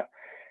about that.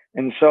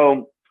 And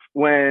so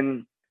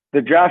when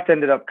the draft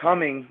ended up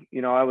coming,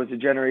 I was a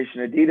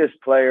Generation Adidas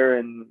player,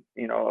 and,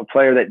 a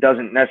player that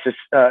doesn't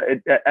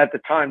necessarily, at the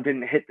time,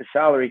 didn't hit the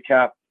salary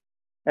cap.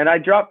 And I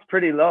dropped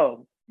pretty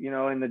low,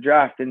 in the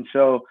draft. And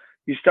so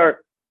you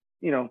start,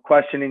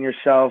 questioning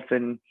yourself.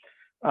 And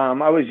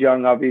I was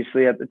young,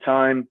 obviously, at the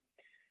time,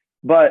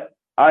 but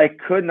I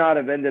could not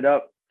have ended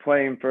up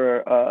playing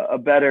for a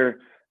better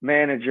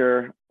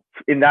manager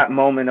in that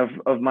moment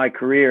of my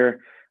career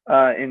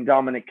in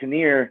Dominic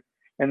Kinnear,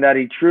 and that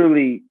he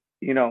truly,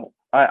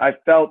 I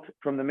felt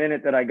from the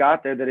minute that I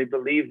got there that he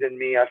believed in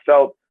me. I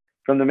felt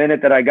from the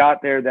minute that I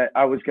got there that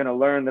I was going to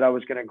learn, that I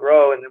was going to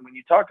grow. And then when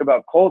you talk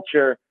about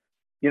culture,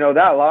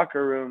 that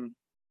locker room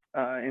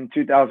in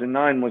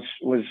 2009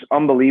 was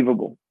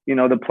unbelievable.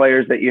 The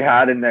players that you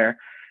had in there.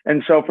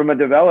 And so from a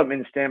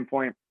development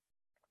standpoint,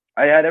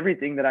 I had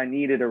everything that I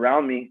needed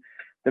around me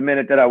the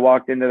minute that I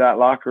walked into that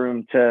locker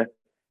room to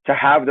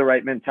have the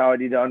right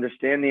mentality, to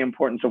understand the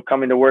importance of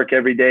coming to work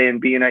every day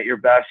and being at your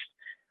best.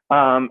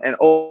 And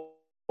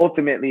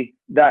ultimately,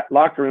 that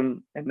locker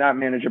room and that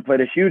manager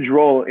played a huge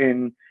role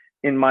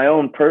in my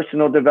own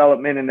personal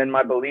development, and then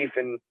my belief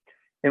in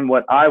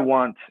what I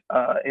want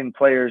in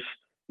players,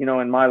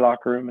 in my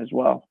locker room as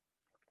well.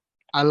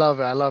 I love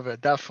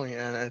it, definitely,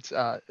 and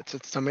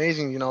it's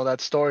amazing,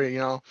 that story.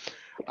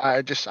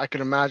 I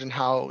can imagine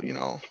how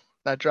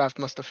that draft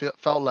must have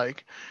felt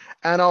like,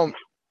 and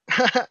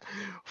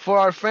for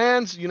our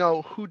fans,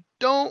 who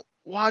don't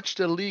watch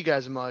the league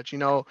as much,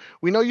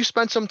 we know you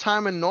spent some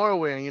time in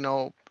Norway,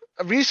 and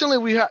recently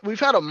we've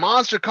had a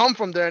monster come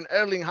from there in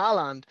Erling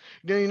Haaland.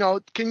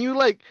 Can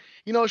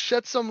you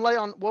shed some light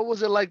on what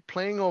was it like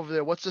playing over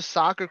there? What's the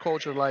soccer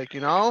culture like?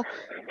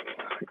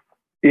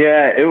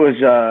 Yeah, it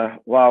was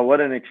wow, what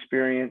an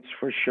experience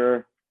for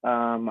sure.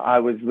 I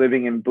was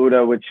living in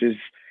Buda, which is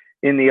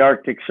in the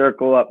Arctic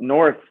Circle up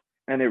north,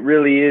 and it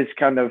really is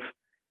kind of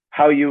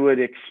how you would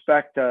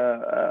expect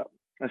a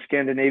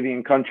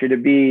Scandinavian country to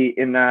be,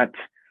 in that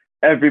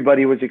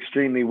everybody was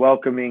extremely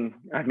welcoming.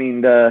 I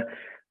mean, the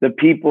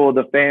people,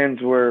 the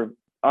fans were,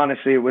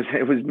 honestly, it was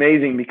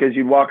amazing, because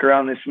you'd walk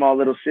around this small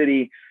little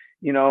city,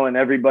 and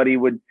everybody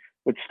would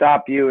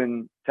stop you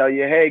and tell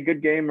you, hey,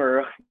 good game,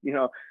 or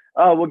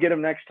oh, we'll get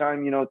them next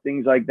time,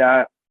 things like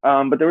that.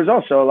 But there was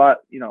also a lot,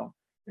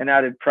 an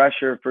added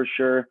pressure for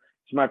sure.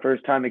 It's my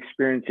first time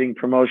experiencing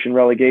promotion,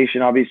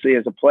 relegation. Obviously,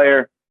 as a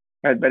player,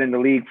 I had been in the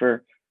league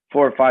for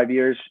 4 or 5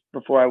 years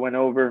before I went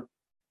over.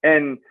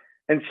 And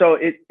so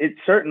it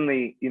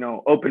certainly,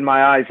 opened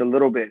my eyes a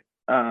little bit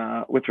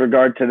with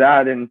regard to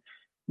that.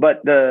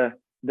 But the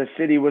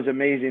city was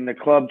amazing. The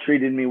club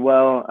treated me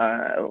well.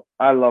 I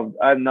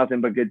have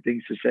nothing but good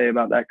things to say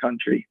about that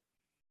country.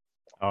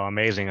 Oh,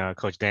 amazing,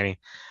 Coach Danny.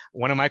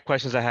 One of my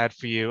questions I had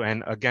for you,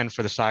 and again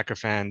for the soccer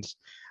fans,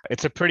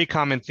 it's a pretty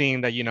common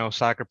theme that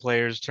soccer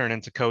players turn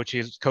into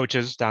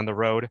coaches down the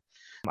road.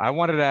 I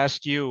wanted to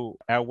ask you,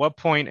 at what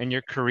point in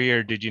your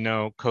career did you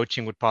know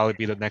coaching would probably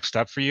be the next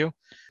step for you?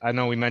 I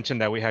know we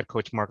mentioned that we had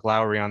Coach Mark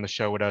Lowry on the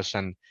show with us,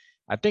 and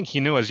I think he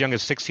knew as young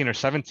as 16 or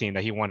 17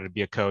 that he wanted to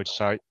be a coach.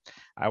 So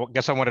I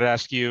guess I wanted to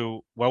ask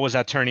you, what was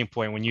that turning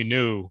point when you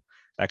knew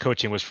that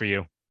coaching was for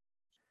you?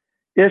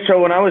 Yeah,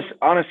 so when I was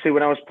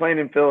playing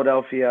in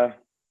Philadelphia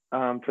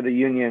for the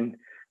Union,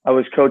 I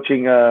was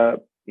coaching an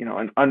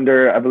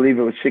under, I believe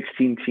it was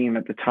 16 team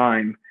at the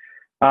time.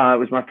 It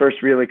was my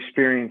first real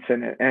experience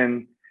in it,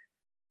 and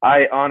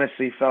I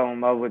honestly fell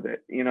in love with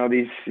it.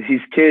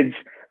 These kids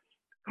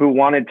who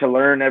wanted to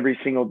learn every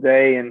single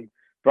day and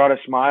brought a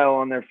smile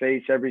on their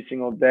face every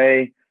single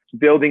day.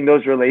 Building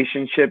those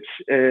relationships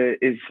is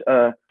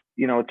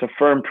it's a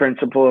firm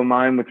principle of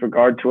mine with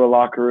regard to a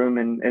locker room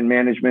and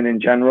management in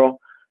general.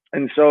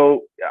 And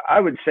so I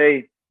would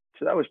say,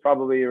 so that was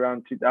probably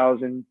around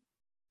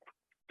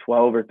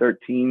 2012 or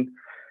 13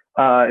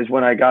 is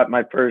when I got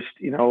my first,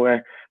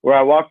 where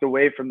I walked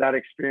away from that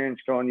experience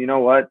going, you know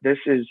what, this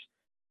is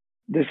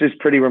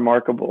pretty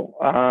remarkable.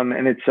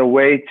 And it's a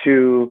way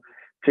to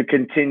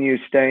continue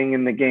staying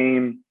in the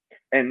game.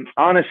 And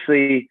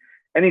honestly,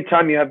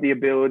 anytime you have the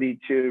ability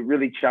to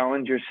really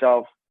challenge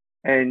yourself,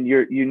 and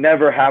you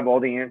never have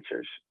all the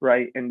answers,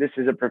 right? And this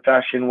is a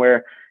profession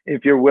where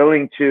if you're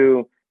willing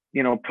to,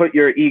 put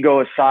your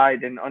ego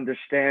aside and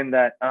understand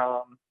that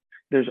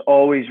there's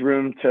always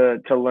room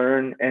to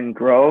learn and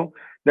grow,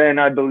 then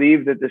I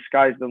believe that the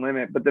sky's the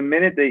limit. But the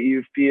minute that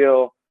you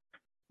feel,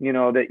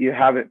 that you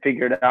have it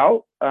figured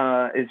out,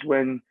 is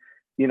when,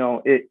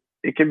 it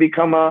can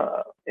become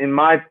in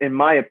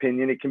my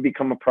opinion, it can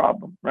become a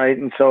problem, right?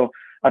 And so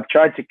I've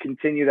tried to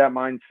continue that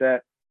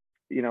mindset,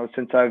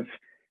 since I've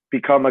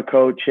become a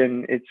coach,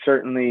 and it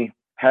certainly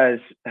has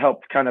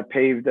helped kind of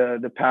pave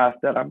the path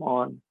that I'm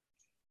on.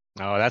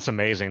 Oh, that's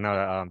amazing.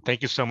 No,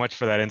 thank you so much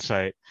for that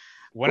insight.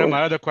 One of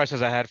my other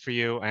questions I had for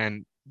you,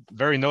 and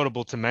very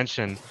notable to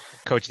mention,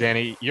 Coach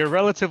Danny, you're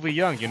relatively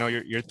young.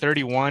 You're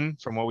 31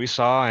 from what we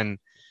saw, and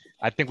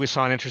I think we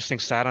saw an interesting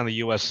stat on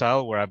the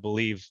USL where I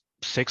believe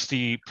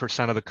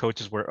 60% of the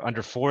coaches were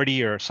under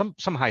 40 or some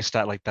high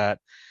stat like that.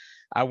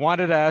 I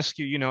wanted to ask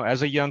you,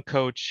 as a young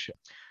coach,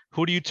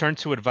 who do you turn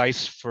to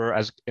advice for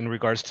as in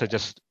regards to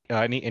just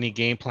any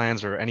game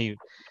plans or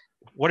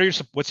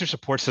what's your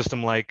support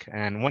system like?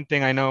 And one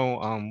thing I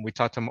know we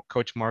talked to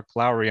Coach Mark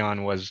Lowry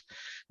on was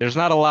there's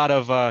not a lot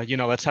of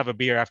let's have a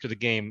beer after the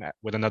game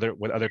with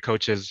other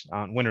coaches,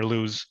 win or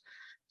lose.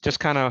 Just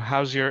kind of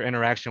how's your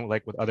interaction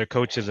like with other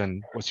coaches,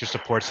 and what's your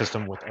support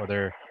system with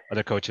other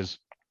coaches?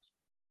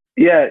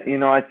 Yeah,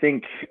 I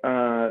think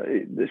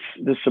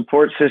the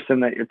support system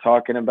that you're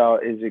talking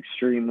about is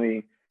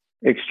extremely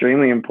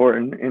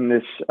important in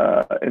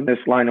this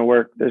line of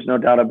work. There's no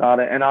doubt about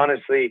it. And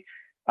honestly,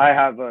 I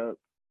have a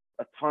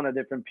ton of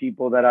different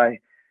people that I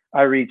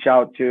I reach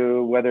out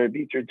to, whether it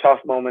be through tough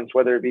moments,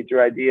 whether it be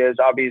through ideas,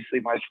 obviously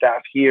my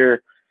staff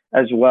here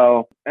as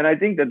well. And I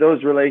think that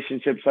those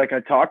relationships, like I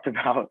talked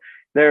about,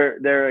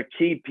 they're a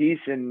key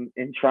piece in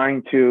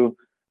trying to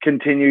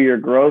continue your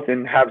growth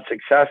and have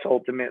success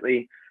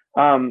ultimately.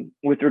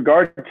 With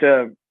regard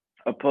to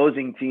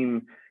opposing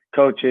team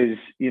coaches,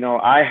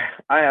 I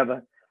have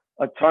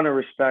a ton of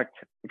respect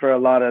for a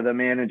lot of the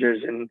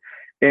managers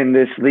in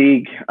this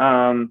league.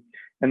 And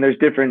there's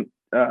different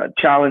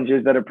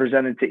challenges that are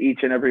presented to each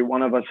and every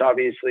one of us,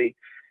 obviously,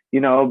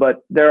 but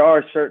there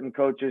are certain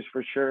coaches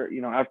for sure.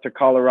 After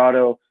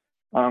Colorado,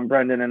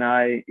 Brendan and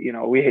I,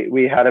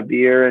 we had a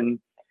beer and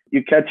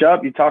you catch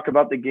up, you talk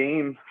about the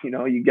game,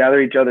 you gather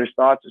each other's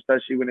thoughts,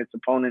 especially when it's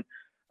opponent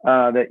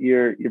that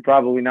you're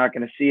probably not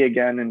going to see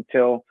again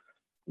until,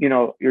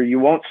 you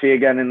won't see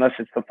again unless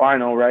it's the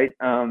final, right?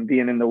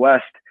 Being in the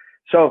West.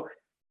 So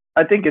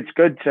I think it's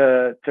good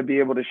to be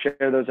able to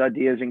share those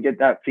ideas and get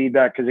that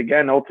feedback, because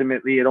again,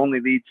 ultimately it only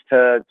leads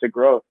to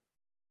growth.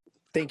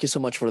 Thank you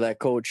so much for that,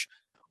 Coach.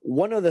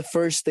 One of the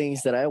first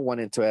things that I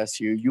wanted to ask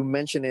you, you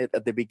mentioned it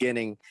at the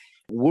beginning.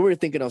 We were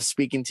thinking of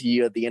speaking to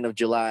you at the end of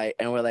July,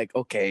 and we're like,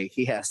 okay,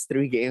 he has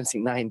 3 games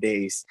in 9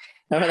 days.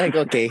 And we're like,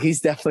 okay,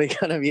 he's definitely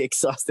going to be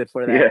exhausted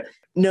for that. Yeah.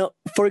 Now,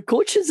 for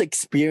coaches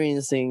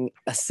experiencing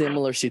a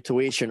similar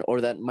situation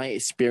or that might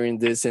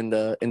experience this in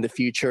the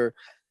future,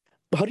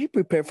 how do you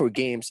prepare for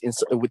games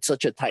with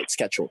such a tight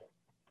schedule?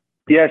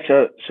 Yeah,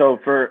 so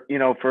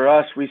for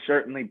us, we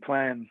certainly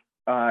plan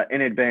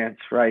in advance,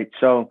 right?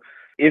 So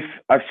if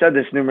I've said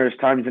this numerous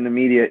times in the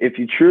media, if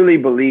you truly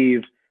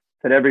believe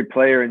that every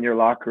player in your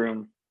locker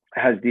room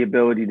has the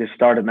ability to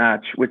start a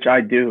match, which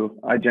I do,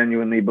 I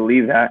genuinely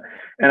believe that,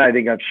 and I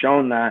think I've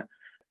shown that,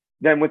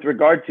 then with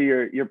regard to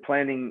your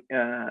planning,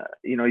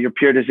 your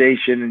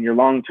periodization and your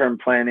long-term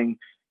planning,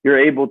 you're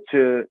able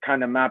to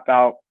kind of map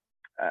out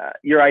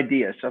your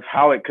ideas of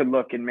how it could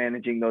look in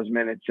managing those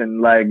minutes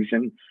and legs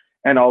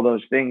and all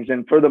those things.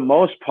 And for the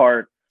most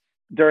part,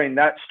 during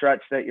that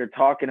stretch that you're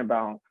talking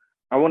about,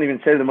 I won't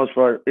even say the most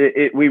part,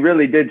 we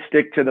really did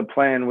stick to the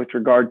plan with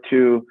regard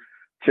to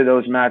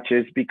those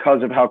matches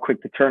because of how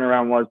quick the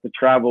turnaround was. The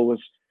travel was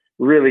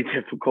really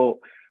difficult,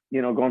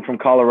 going from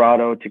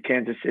Colorado to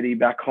Kansas City,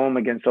 back home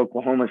against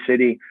Oklahoma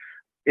City.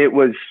 It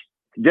was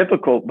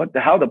difficult, but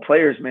how the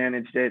players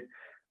managed it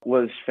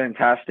was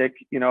fantastic.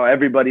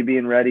 Everybody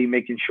being ready,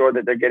 making sure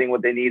that they're getting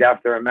what they need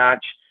after a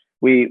match.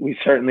 We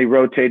certainly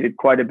rotated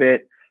quite a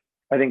bit.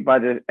 I think by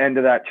the end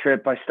of that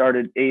trip, I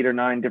started 8 or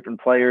 9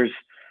 different players,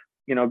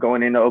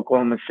 going into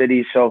Oklahoma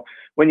City. So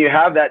when you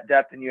have that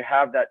depth and you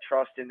have that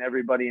trust in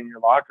everybody in your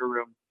locker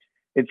room,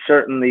 it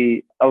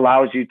certainly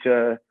allows you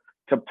to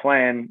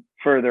plan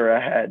further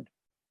ahead.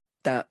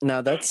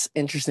 Now that's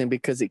interesting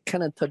because it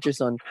kind of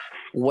touches on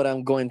what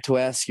I'm going to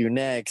ask you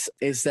next,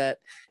 is that,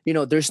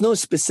 there's no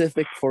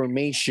specific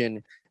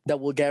formation that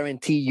will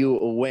guarantee you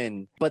a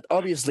win. But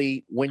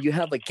obviously, when you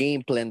have a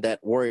game plan that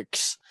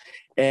works,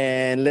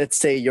 and let's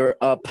say you're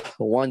up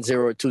 1-0,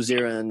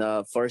 2-0 in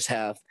the first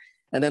half,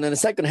 and then in the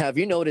second half,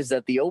 you notice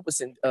that the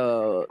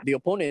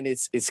opponent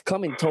is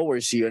coming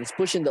towards you and it's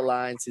pushing the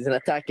lines, is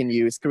attacking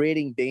you, is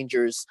creating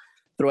dangerous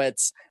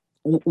threats.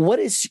 What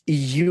is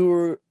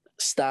your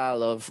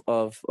style of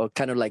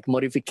kind of like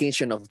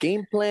modification of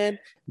game plan?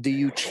 Do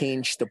you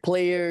change the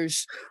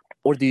players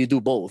or do you do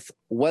both?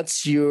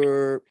 What's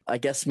your, I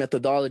guess,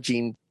 methodology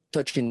in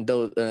touching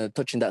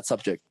that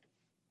subject?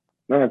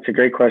 No, that's a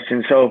great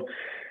question. So,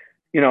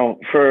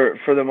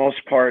 for the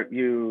most part,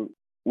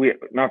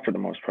 not for the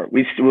most part,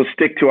 we will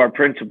stick to our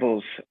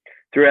principles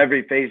through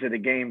every phase of the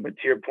game. But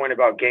to your point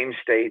about game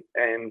state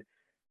and,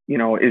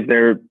 is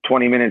there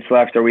 20 minutes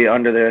left? Are we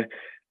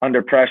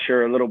under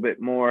pressure a little bit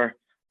more?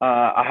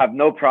 I have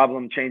no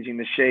problem changing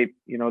the shape.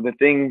 The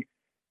thing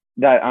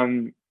that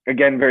I'm,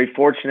 again, very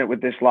fortunate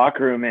with this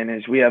locker room in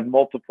is we have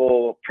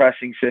multiple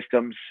pressing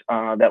systems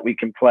that we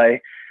can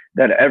play,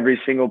 that every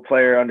single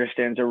player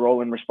understands their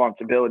role and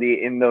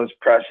responsibility in those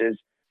presses.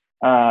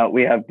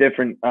 We have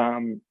different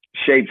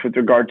shapes with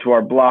regard to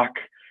our block.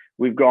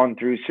 We've gone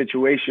through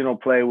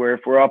situational play where if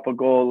we're up a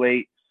goal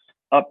late,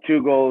 up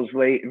 2 goals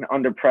late and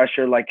under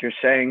pressure, like you're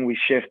saying, we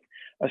shift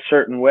a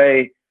certain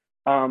way.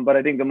 But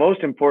I think the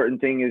most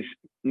important thing is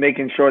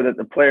making sure that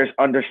the players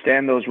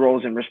understand those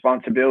roles and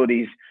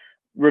responsibilities,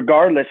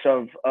 regardless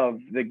of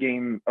the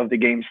game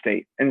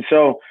state. And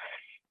so,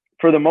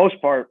 for the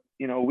most part,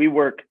 we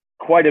work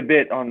quite a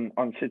bit on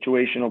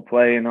situational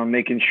play and on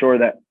making sure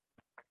that,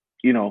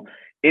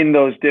 in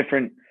those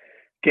different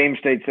game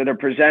states that are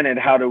presented,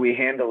 how do we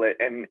handle it?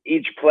 And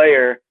each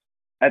player,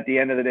 at the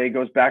end of the day,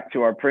 goes back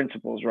to our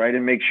principles, right?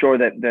 And make sure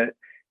that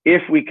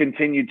if we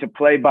continue to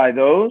play by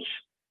those,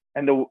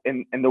 and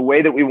the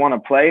way that we want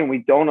to play, and we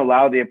don't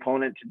allow the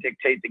opponent to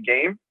dictate the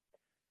game,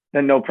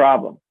 then no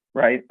problem,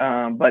 right?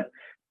 But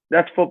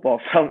that's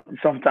football.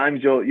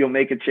 Sometimes you'll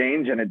make a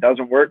change and it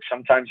doesn't work.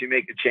 Sometimes you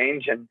make a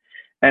change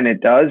and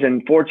it does.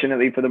 And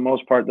fortunately, for the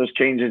most part, those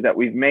changes that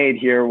we've made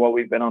here while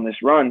we've been on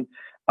this run,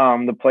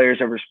 the players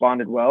have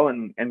responded well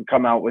and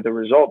come out with a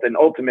result. And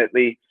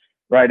ultimately,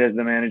 right, as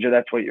the manager,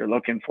 that's what you're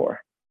looking for.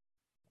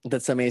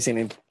 That's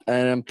amazing.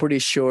 And I'm pretty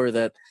sure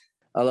that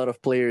a lot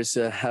of players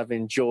have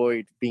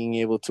enjoyed being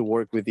able to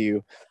work with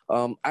you.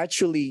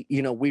 Actually,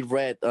 we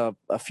read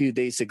a few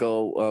days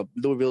ago,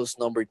 Louisville's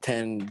number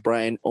 10,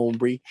 Brian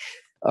Ombry,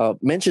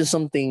 mentioned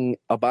something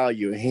about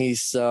you. He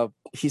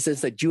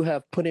says that you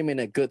have put him in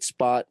a good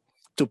spot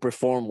to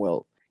perform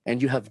well,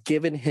 and you have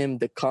given him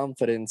the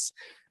confidence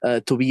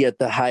to be at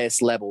the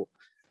highest level.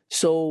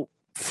 So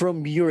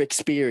from your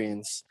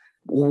experience,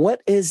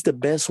 what is the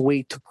best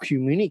way to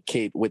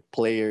communicate with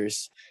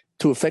players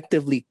to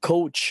effectively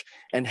coach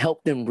and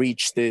help them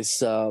reach this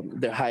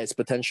their highest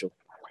potential?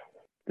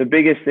 The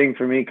biggest thing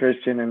for me,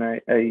 Christian,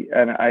 and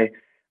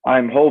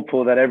I'm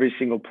hopeful that every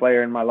single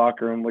player in my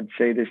locker room would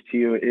say this to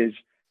you, is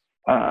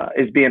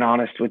being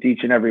honest with each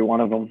and every one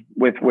of them,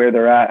 with where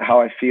they're at,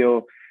 how I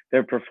feel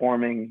they're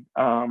performing,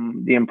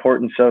 the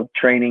importance of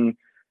training,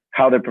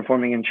 how they're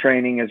performing in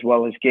training as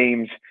well as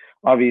games,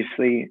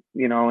 obviously,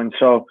 and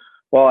so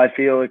while I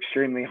feel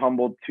extremely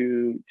humbled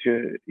to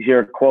hear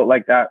a quote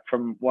like that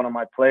from one of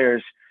my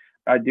players,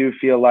 I do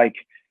feel like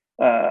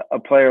a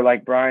player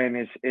like Brian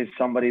is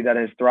somebody that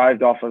has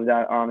thrived off of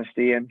that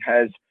honesty and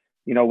has,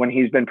 when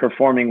he's been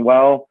performing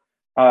well,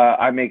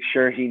 I make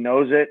sure he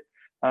knows it.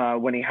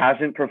 When he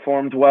hasn't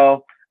performed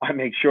well, I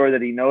make sure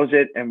that he knows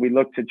it. And we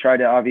look to try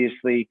to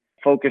obviously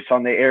focus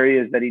on the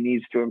areas that he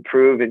needs to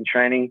improve in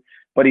training.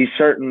 But he's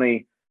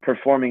certainly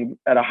performing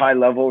at a high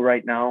level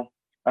right now.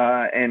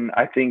 And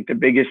I think the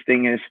biggest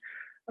thing is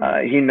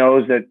he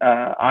knows that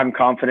I'm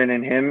confident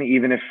in him,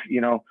 even if,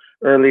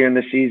 earlier in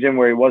the season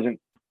where he wasn't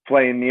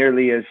playing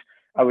nearly as,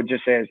 I would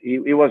just say, as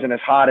he wasn't as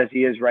hot as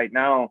he is right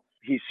now.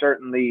 He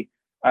certainly,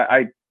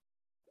 I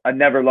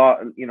never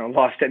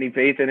lost any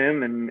faith in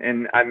him.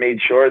 And I made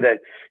sure that,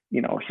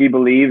 he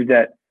believed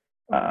that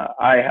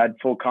I had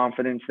full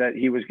confidence that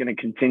he was going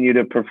to continue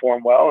to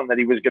perform well and that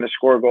he was going to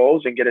score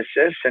goals and get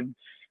assists. And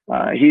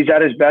he's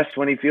at his best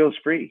when he feels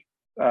free.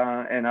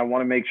 And I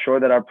want to make sure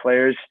that our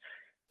players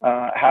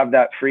have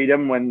that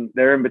freedom when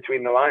they're in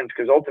between the lines,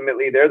 because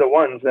ultimately they're the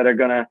ones that are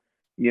going to,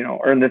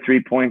 earn the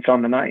 3 points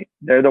on the night.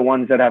 They're the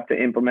ones that have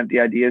to implement the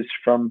ideas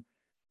from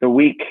the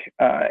week.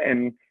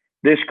 And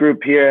this group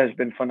here has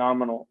been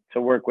phenomenal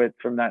to work with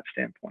from that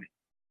standpoint.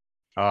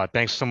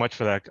 Thanks so much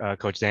for that,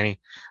 Coach Danny.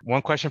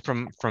 One question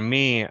from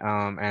me,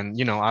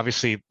 and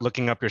obviously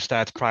looking up your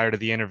stats prior to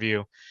the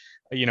interview,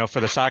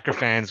 for the soccer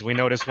fans, we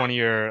noticed one of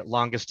your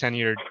longest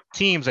tenured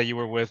teams that you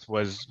were with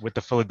was with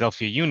the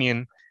Philadelphia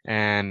Union,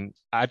 and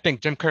I think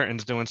Jim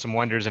Curtin's doing some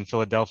wonders in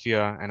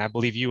Philadelphia, and I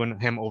believe you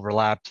and him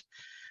overlapped.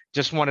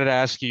 Just wanted to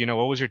ask you,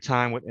 what was your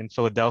time in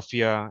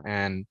Philadelphia,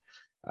 and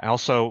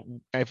also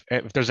if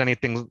there's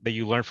anything that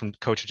you learned from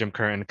Coach Jim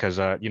Curtin, because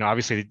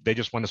obviously they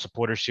just won the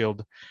Supporters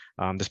Shield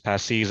this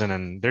past season,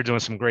 and they're doing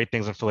some great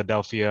things in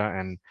Philadelphia,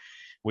 and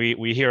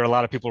we hear a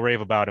lot of people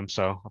rave about him,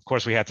 so of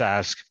course we had to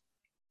ask.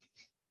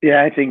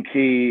 Yeah, I think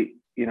he,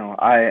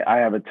 I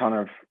have a ton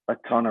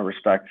of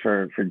respect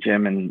for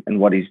Jim and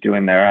what he's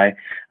doing there. I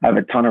have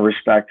a ton of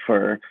respect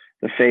for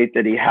the faith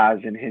that he has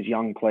in his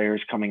young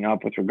players coming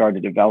up with regard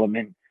to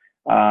development,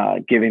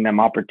 giving them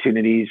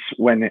opportunities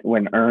when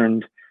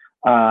earned.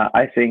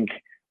 I think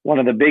one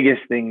of the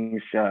biggest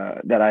things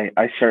that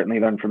I certainly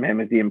learned from him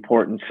is the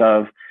importance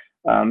of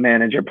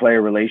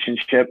manager-player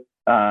relationship,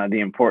 the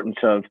importance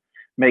of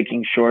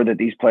making sure that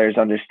these players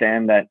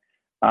understand that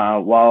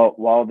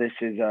while this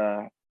is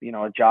a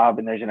job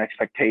and there's an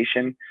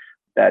expectation,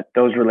 that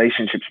those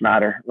relationships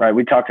matter, right?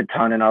 We talked a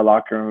ton in our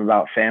locker room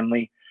about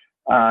family.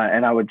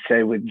 And I would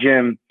say with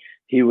Jim,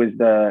 he was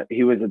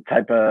the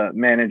type of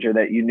manager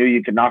that you knew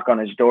you could knock on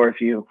his door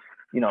if you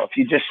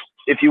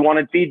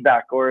wanted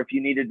feedback or if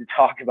you needed to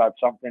talk about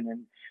something.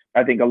 And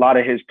I think a lot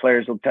of his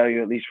players will tell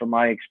you, at least from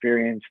my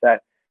experience,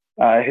 that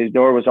his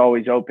door was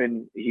always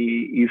open.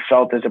 You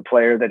felt as a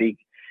player that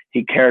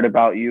he cared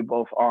about you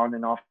both on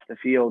and off the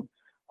field.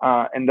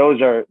 And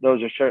those are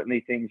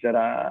certainly things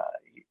that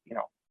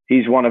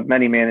he's one of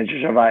many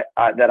managers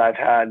that I've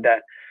had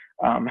that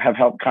have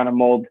helped kind of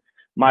mold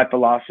my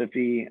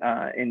philosophy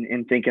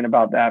in thinking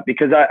about that,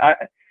 because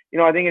I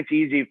think it's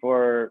easy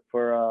for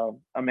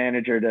a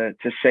manager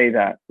to say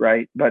that,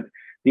 right? But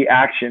the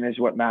action is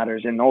what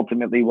matters, and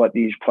ultimately what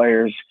these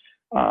players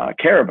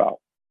care about.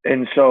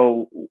 And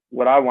so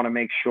what I want to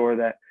make sure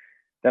that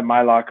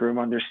my locker room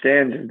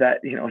understands is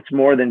that, it's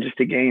more than just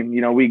a game.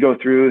 We go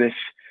through this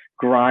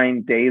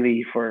grind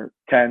daily for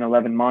 10,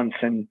 11 months,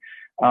 and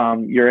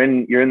you're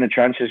in the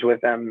trenches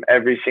with them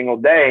every single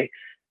day.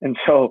 And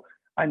so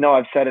I know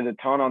I've said it a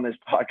ton on this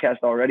podcast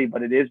already,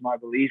 but it is my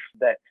belief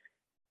that,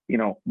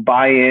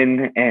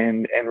 buy-in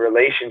and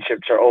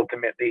relationships are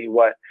ultimately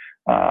what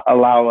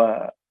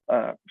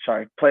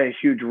play a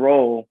huge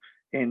role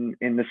in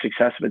the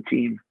success of a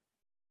team.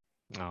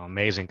 Oh,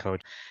 amazing,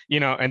 Coach.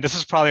 And this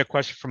is probably a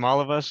question from all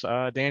of us,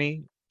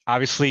 Danny.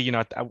 Obviously,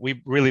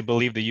 we really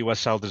believe the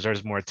USL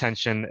deserves more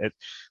attention.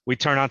 We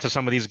turn on to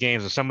some of these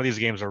games, and some of these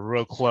games are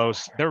real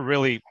close. They're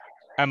really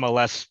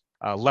MLS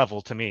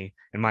level to me,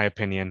 in my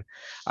opinion.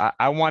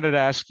 I wanted to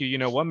ask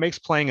you, what makes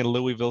playing in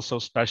Louisville so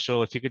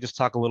special? If you could just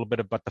talk a little bit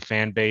about the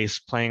fan base,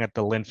 playing at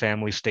the Lynn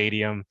Family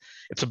Stadium.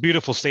 It's a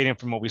beautiful stadium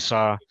from what we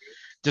saw.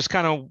 Just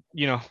kind of,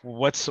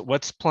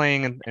 what's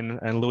playing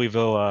in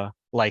Louisville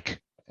like,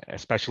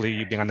 especially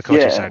you being on the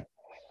coaching side?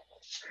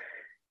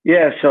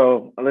 Yeah.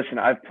 So listen,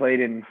 I've played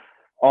in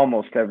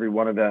almost every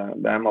one of the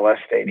MLS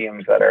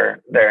stadiums that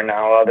are there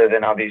now, other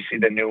than obviously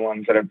the new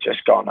ones that have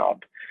just gone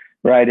up.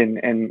 Right.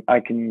 And I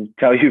can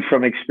tell you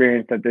from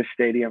experience that this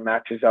stadium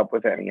matches up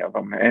with any of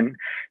them. And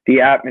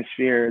the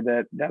atmosphere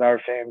that our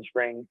fans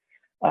bring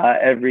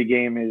every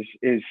game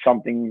is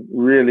something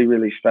really,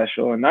 really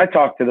special. And I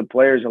talk to the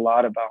players a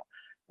lot about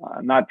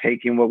not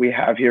taking what we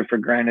have here for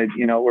granted.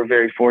 We're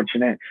very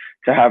fortunate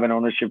to have an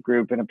ownership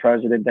group and a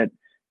president that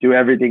do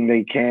everything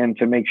they can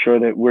to make sure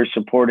that we're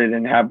supported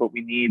and have what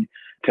we need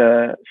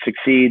to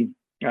succeed.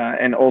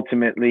 And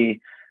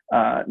ultimately,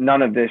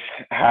 none of this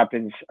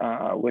happens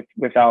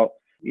without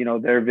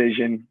their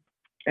vision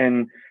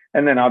and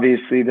then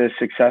obviously the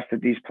success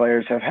that these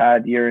players have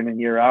had year in and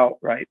year out,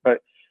 right?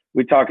 But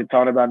we talk a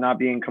ton about not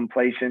being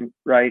complacent,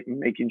 right, and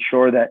making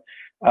sure that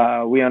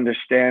we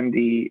understand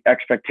the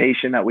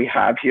expectation that we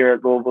have here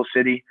at Louisville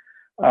City.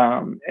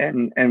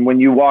 And when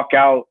you walk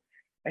out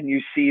and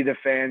you see the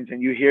fans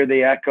and you hear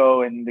the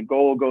echo and the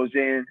goal goes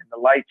in and the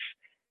lights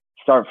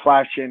start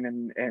flashing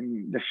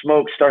and the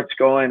smoke starts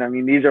going. I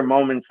mean, these are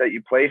moments that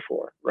you play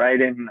for, right?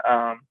 And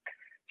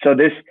so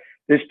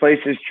this place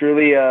is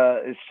truly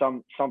is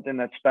something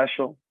that's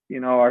special.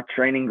 Our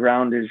training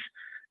ground is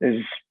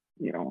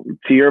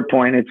to your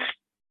point, it's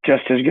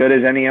just as good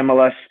as any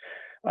MLS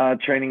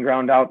training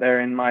ground out there,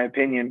 in my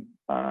opinion.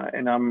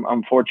 And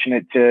I'm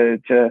fortunate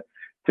to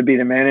be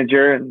the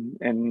manager,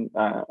 and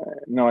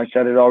no, I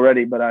said it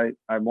already, but I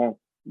won't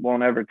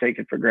ever take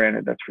it for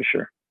granted. That's for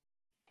sure.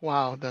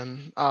 Wow,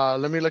 then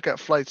let me look at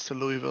flights to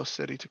Louisville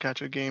City to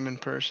catch a game in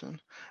person.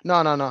 No.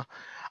 I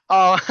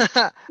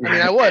mean,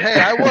 I would. Hey,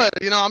 I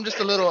would. I'm just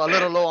a little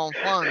low on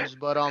funds,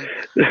 but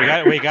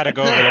we got to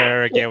go over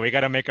there again. We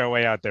got to make our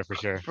way out there for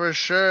sure. For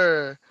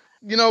sure.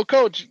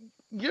 Coach,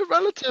 you're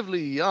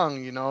relatively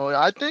young.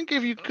 I think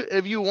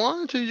if you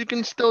wanted to, you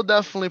can still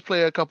definitely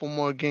play a couple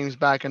more games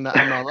back in the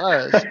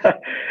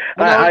MLS.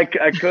 I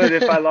could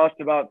if I lost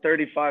about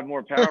 35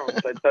 more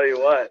pounds. I tell you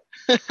what.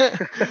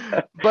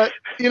 But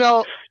in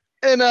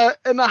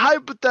a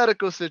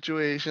hypothetical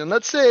situation,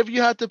 let's say if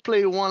you had to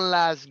play one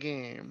last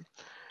game,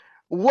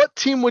 what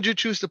team would you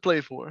choose to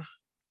play for?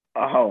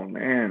 Oh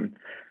man,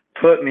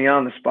 put me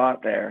on the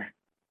spot there.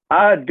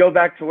 I'd go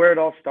back to where it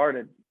all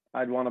started.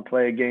 I'd want to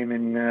play a game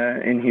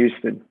in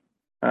Houston.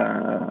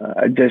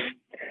 I just,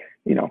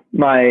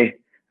 I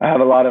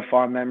have a lot of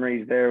fond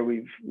memories there.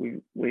 We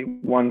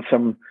won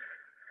some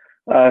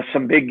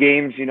big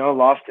games,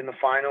 lost in the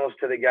finals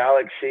to the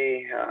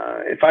Galaxy.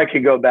 If I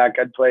could go back,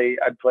 I'd play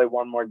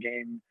one more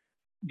game.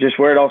 Just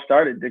where it all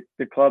started,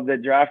 the club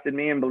that drafted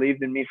me and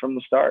believed in me from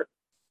the start.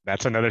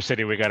 That's another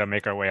city we got to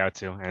make our way out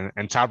to.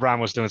 And Todd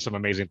Brown was doing some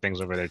amazing things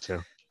over there too.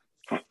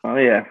 Oh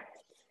yeah.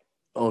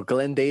 Oh,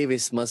 Glenn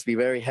Davis must be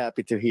very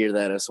happy to hear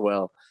that as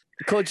well.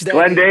 Coach Danny,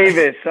 Glenn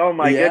Davis. Oh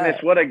my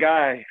goodness, what a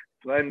guy.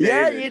 Glenn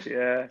Davis.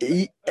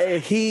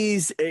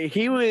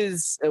 He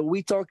was.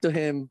 We talked to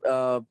him.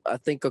 I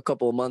think a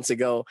couple of months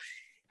ago,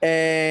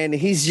 and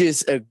he's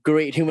just a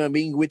great human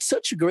being with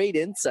such great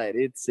insight.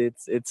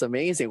 It's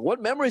amazing.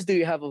 What memories do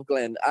you have of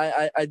Glenn?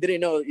 I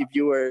didn't know if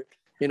you were,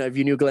 if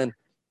you knew Glenn.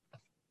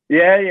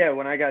 Yeah.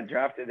 When I got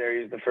drafted there,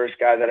 he was the first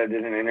guy that I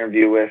did an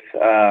interview with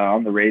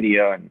on the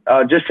radio, and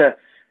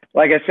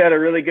like I said, a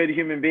really good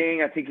human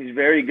being. I think he's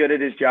very good at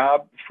his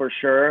job for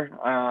sure.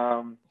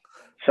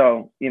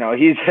 So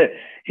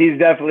he's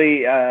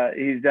definitely a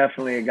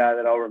guy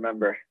that I'll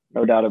remember,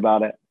 no doubt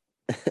about it.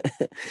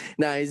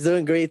 Nah, he's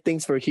doing great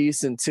things for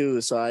Houston too.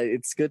 So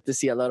it's good to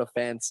see a lot of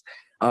fans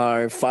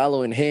are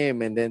following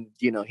him, and then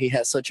he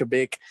has such a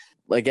big,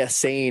 I guess,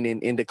 saying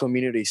in the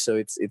community. So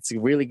it's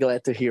really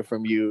glad to hear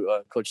from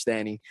you, Coach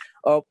Danny.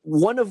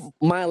 One of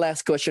my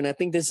last question, I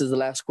think this is the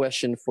last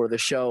question for the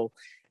show,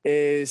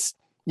 is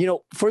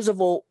first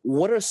of all,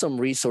 what are some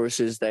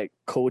resources that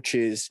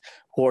coaches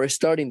who are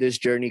starting this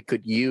journey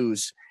could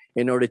use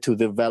in order to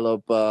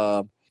develop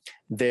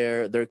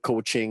their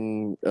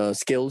coaching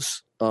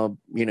skills?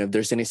 If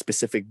there's any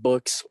specific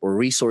books or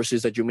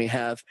resources that you may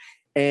have.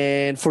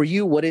 And for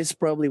you, what is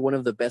probably one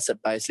of the best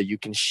advice that you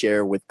can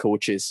share with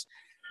coaches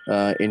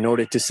in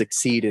order to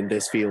succeed in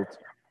this field?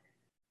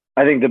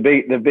 I think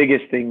the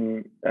biggest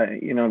thing,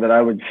 that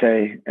I would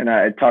say, and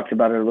I talked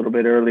about it a little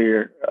bit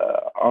earlier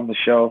on the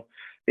show,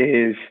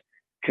 is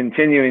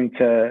continuing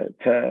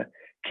to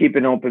keep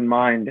an open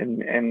mind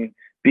and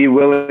be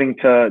willing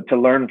to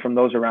learn from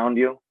those around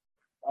you.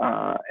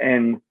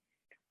 And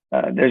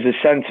there's a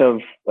sense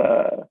of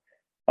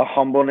a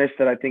humbleness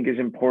that I think is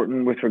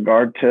important with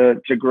regard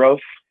to growth.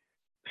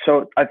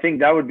 So I think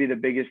that would be the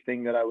biggest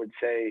thing that I would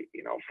say,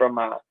 from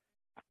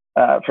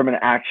an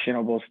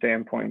actionable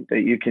standpoint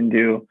that you can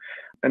do.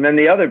 And then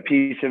the other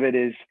piece of it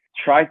is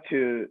try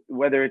to,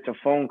 whether it's a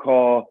phone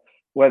call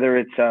whether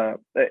it's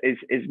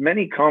is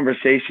many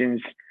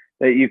conversations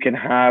that you can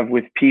have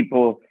with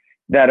people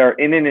that are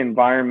in an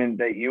environment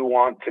that you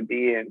want to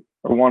be in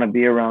or want to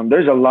be around.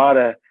 There's a lot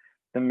of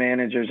the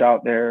managers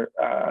out there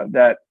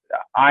that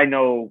I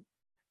know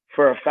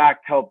for a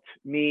fact helped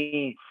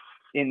me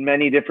in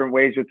many different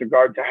ways with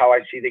regard to how I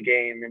see the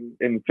game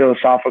and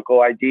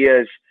philosophical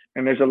ideas.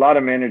 And there's a lot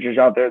of managers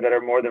out there that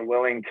are more than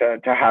willing to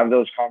have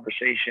those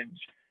conversations,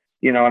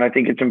 you know, and I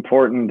think it's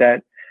important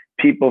that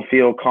people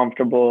feel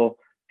comfortable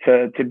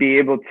to be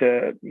able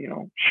to, you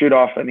know, shoot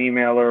off an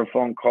email or a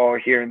phone call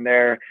here and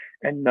there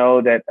and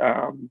know that,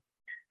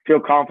 feel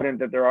confident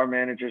that there are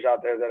managers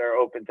out there that are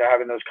open to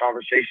having those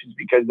conversations,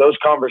 because those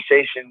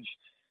conversations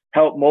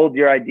help mold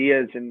your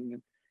ideas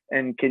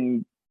and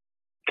can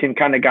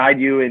kind of guide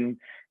you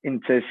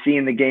into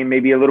seeing the game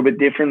maybe a little bit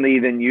differently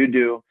than you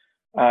do.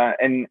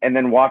 And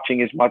then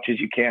watching as much as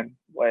you can.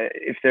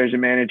 If there's a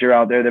manager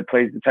out there that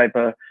plays the type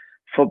of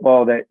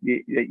football that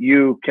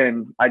you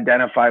can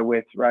identify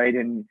with, right,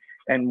 and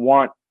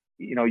want,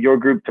 you know, your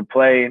group to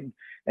play,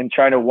 and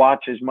try to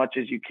watch as much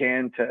as you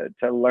can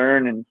to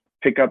learn and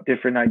pick up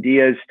different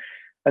ideas,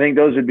 I think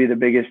those would be the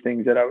biggest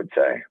things that I would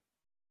say.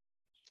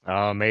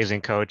 Oh,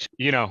 amazing, Coach.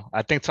 You know,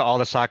 I think to all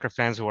the soccer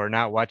fans who are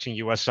not watching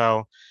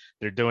USL,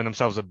 they're doing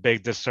themselves a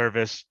big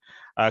disservice.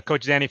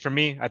 Coach Danny, for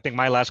me, I think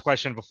my last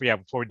question before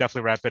we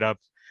definitely wrap it up,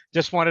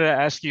 just wanted to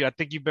ask you, I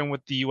think you've been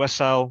with the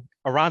USL,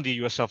 around the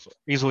USL for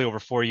easily over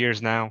 4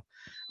 years now.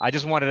 I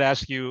just wanted to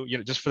ask you, you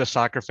know, just for the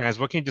soccer fans,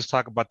 what can you just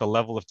talk about the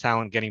level of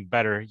talent getting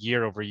better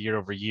year over year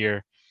over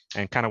year,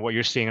 and kind of what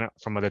you're seeing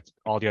from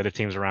all the other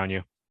teams around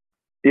you?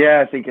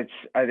 Yeah, I think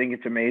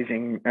it's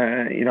amazing.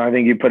 You know, I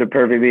think you put it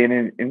perfectly,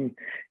 and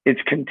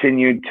it's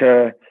continued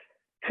to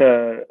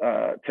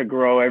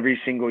grow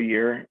every single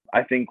year.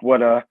 I think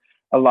what a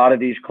lot of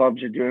these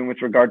clubs are doing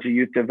with regard to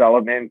youth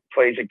development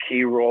plays a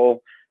key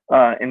role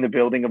in the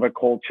building of a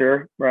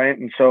culture, right?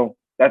 And so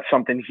that's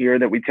something here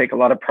that we take a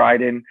lot of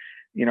pride in.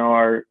 You know,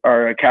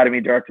 our academy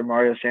director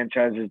Mario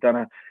Sanchez has done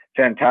a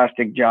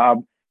fantastic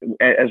job,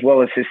 as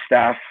well as his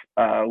staff,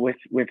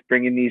 with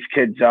bringing these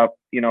kids up.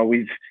 You know,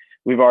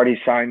 we've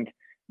already signed,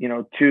 you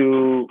know,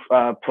 2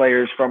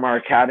 players from our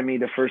academy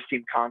to first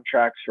team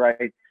contracts,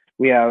 right?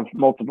 We have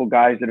multiple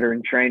guys that are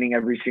in training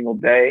every single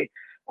day.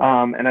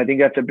 And I think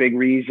that's a big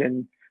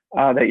reason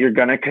that you're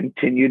going to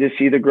continue to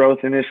see the growth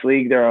in this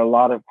league. There are a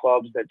lot of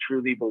clubs that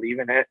truly believe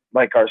in it,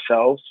 like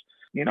ourselves,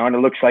 you know, and it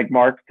looks like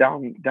Mark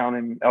down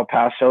in El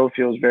Paso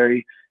feels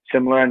very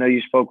similar. I know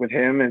you spoke with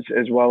him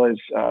as well as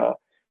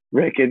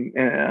Rick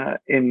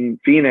in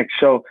Phoenix.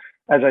 So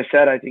as I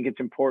said, I think it's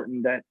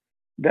important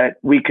that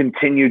we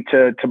continue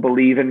to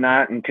believe in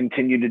that and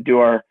continue to do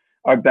our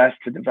best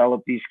to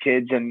develop these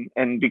kids.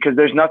 And because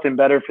there's nothing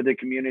better for the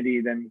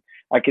community than,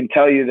 I can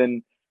tell you,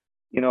 than,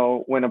 you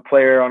know, when a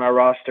player on our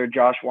roster,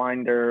 Josh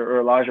Winder or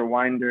Elijah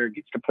Winder,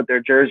 gets to put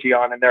their jersey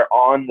on and they're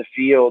on the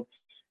field.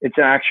 It's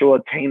an actual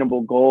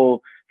attainable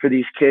goal for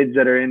these kids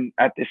that are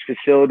at this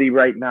facility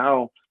right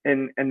now.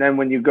 And then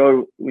when you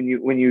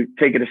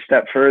take it a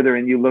step further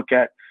and you look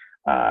at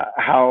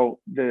how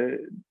the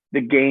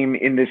game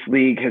in this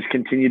league has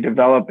continued to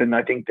develop, and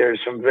I think there's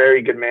some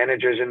very good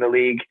managers in the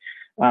league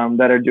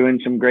that are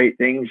doing some great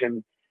things.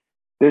 And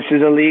this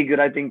is a league that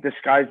I think the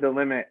sky's the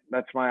limit.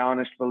 That's my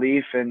honest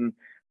belief. And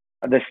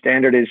the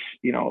standard is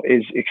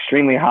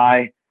extremely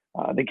high.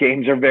 The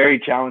games are very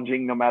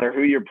challenging, no matter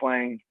who you're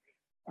playing,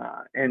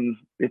 and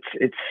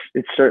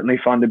it's certainly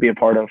fun to be a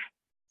part of.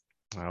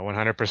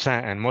 100%.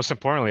 And most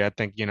importantly, I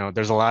think, you know,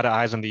 there's a lot of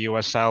eyes on the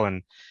USL,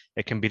 and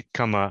it can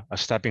become a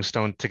stepping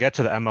stone to get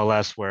to the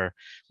MLS, where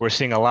we're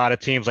seeing a lot of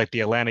teams like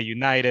the Atlanta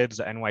Uniteds,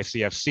 the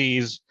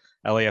NYCFCs,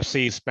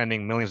 LAFC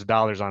spending millions of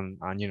dollars on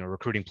you know,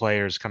 recruiting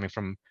players coming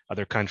from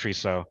other countries.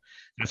 So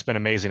that's been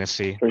amazing to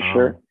see. For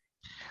sure.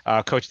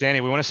 Coach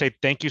Danny, we want to say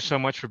thank you so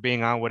much for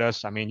being on with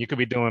us. I mean, you could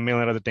be doing a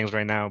million other things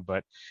right now,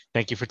 but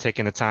thank you for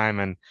taking the time.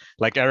 And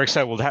like Eric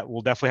said, we'll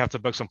definitely have to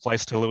book some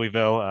flights to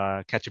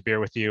Louisville, catch a beer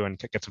with you, and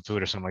get some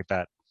food or something like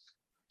that.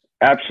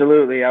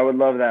 Absolutely. I would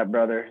love that,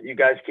 brother. You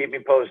guys keep me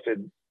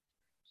posted.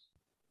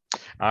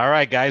 All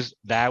right, guys.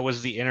 That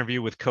was the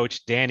interview with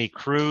Coach Danny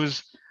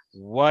Cruz.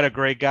 What a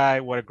great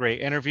guy. What a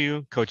great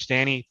interview. Coach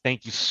Danny,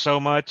 thank you so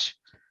much.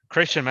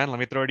 Christian, man, let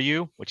me throw it to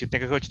you. What you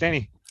think of Coach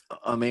Danny?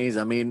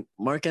 Amazing. I mean,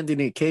 Mark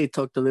Anthony Kay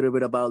talked a little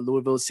bit about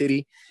Louisville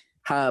City,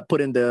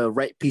 putting the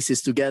right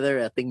pieces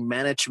together. I think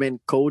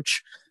management,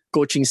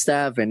 coaching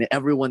staff, and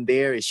everyone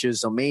there is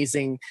just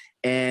amazing.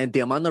 And the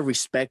amount of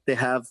respect they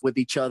have with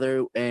each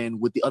other and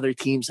with the other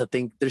teams, I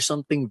think there's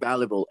something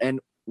valuable.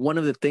 And one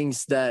of the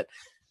things that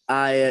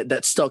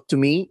stuck to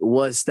me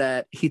was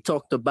that he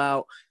talked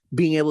about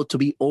being able to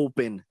be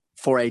open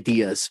for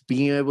ideas,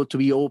 being able to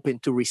be open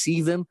to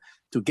receive them,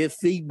 to give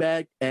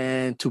feedback,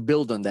 and to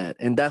build on that.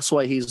 And that's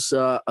why he's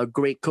a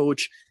great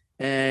coach.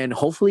 And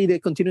hopefully they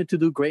continue to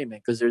do great, man,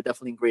 because they're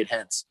definitely in great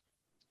hands.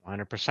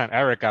 100%.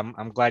 Eric,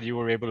 I'm glad you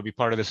were able to be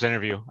part of this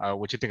interview.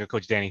 What you think of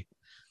Coach Danny?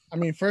 I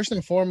mean, first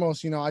and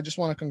foremost, you know, I just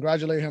want to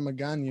congratulate him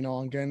again, you know,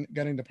 on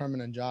getting the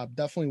permanent job.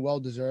 Definitely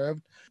well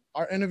deserved.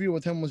 Our interview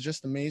with him was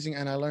just amazing,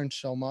 and I learned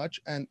so much.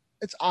 And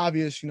it's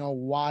obvious,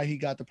 why he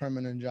got the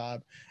permanent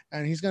job,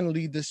 and he's going to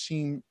lead this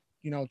team,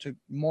 to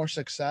more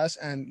success.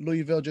 And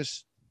Louisville,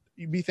 just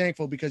you be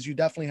thankful because you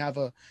definitely have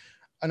an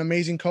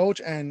amazing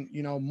coach, and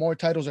more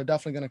titles are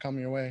definitely going to come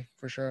your way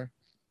for sure.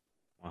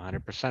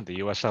 100%. The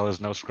USL is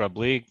no scrub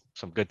league.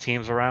 Some good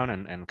teams around,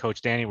 and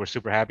Coach Danny, we're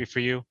super happy for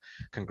you.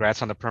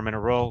 Congrats on the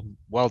permanent role.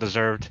 Well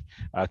deserved.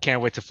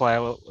 Can't wait to fly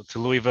out to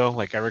Louisville,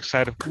 like Eric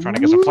said. Trying to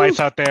get some flights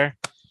out there.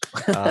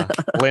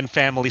 Lynn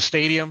Family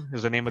Stadium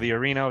is the name of the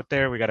arena out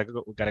there. We gotta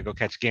go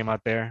catch a game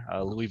out there.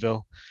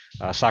 Louisville.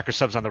 Soccer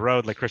Subs on the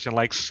road, like Christian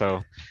likes.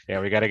 So yeah,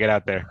 we gotta get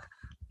out there.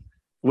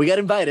 We got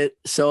invited,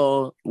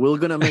 so we're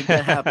gonna make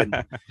that happen.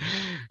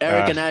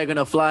 Eric and I are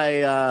gonna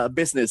fly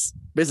business.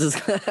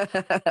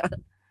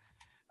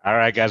 All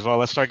right, guys. Well,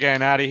 let's start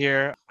getting out of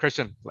here.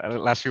 Christian,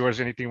 last few words.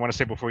 Anything you want to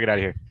say before we get out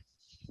of here?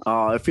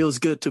 It feels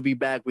good to be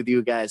back with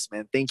you guys,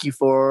 man. Thank you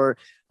for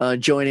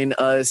joining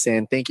us,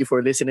 and thank you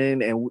for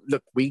listening. And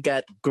look, we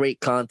got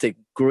great content,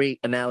 great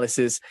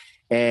analysis,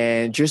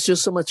 and just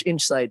so much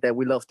insight that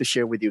we love to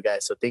share with you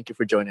guys. So thank you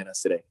for joining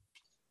us today.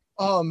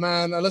 Oh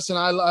man, listen,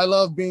 I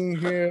love being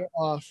here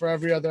for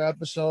every other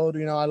episode.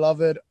 I love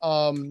it.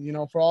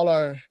 For all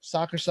our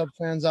Soccer Sub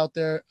fans out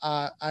there,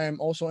 I am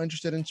also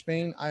interested in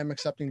Spain. I am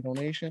accepting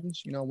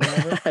donations.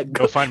 Whenever.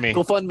 GoFundMe.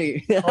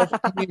 GoFundMe.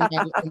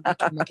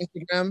 my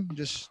Instagram,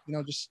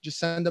 just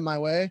send it my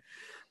way.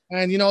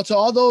 And to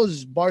all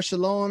those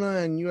Barcelona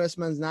and U.S.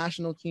 men's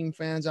national team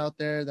fans out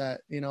there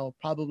that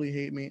probably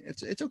hate me,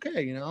 it's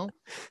okay.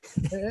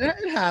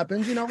 It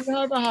happens. We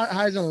have our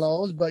highs and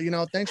lows, but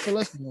thanks for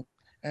listening.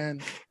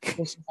 And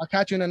I'll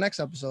catch you in the next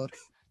episode.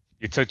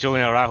 You took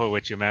Julian Araujo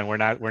with you, man. We're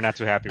not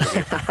too happy with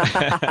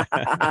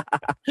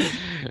you.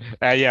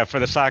 Yeah,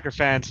 for the soccer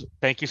fans,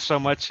 thank you so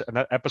much.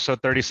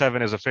 Episode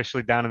 37 is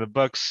officially down in the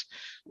books.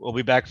 We'll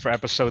be back for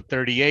episode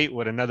 38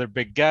 with another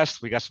big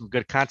guest. We got some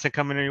good content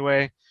coming your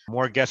way.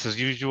 More guests as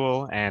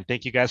usual. And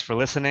thank you guys for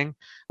listening.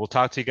 We'll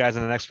talk to you guys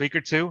in the next week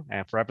or two.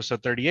 And for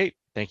episode 38,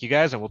 thank you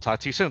guys, and we'll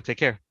talk to you soon. Take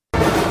care.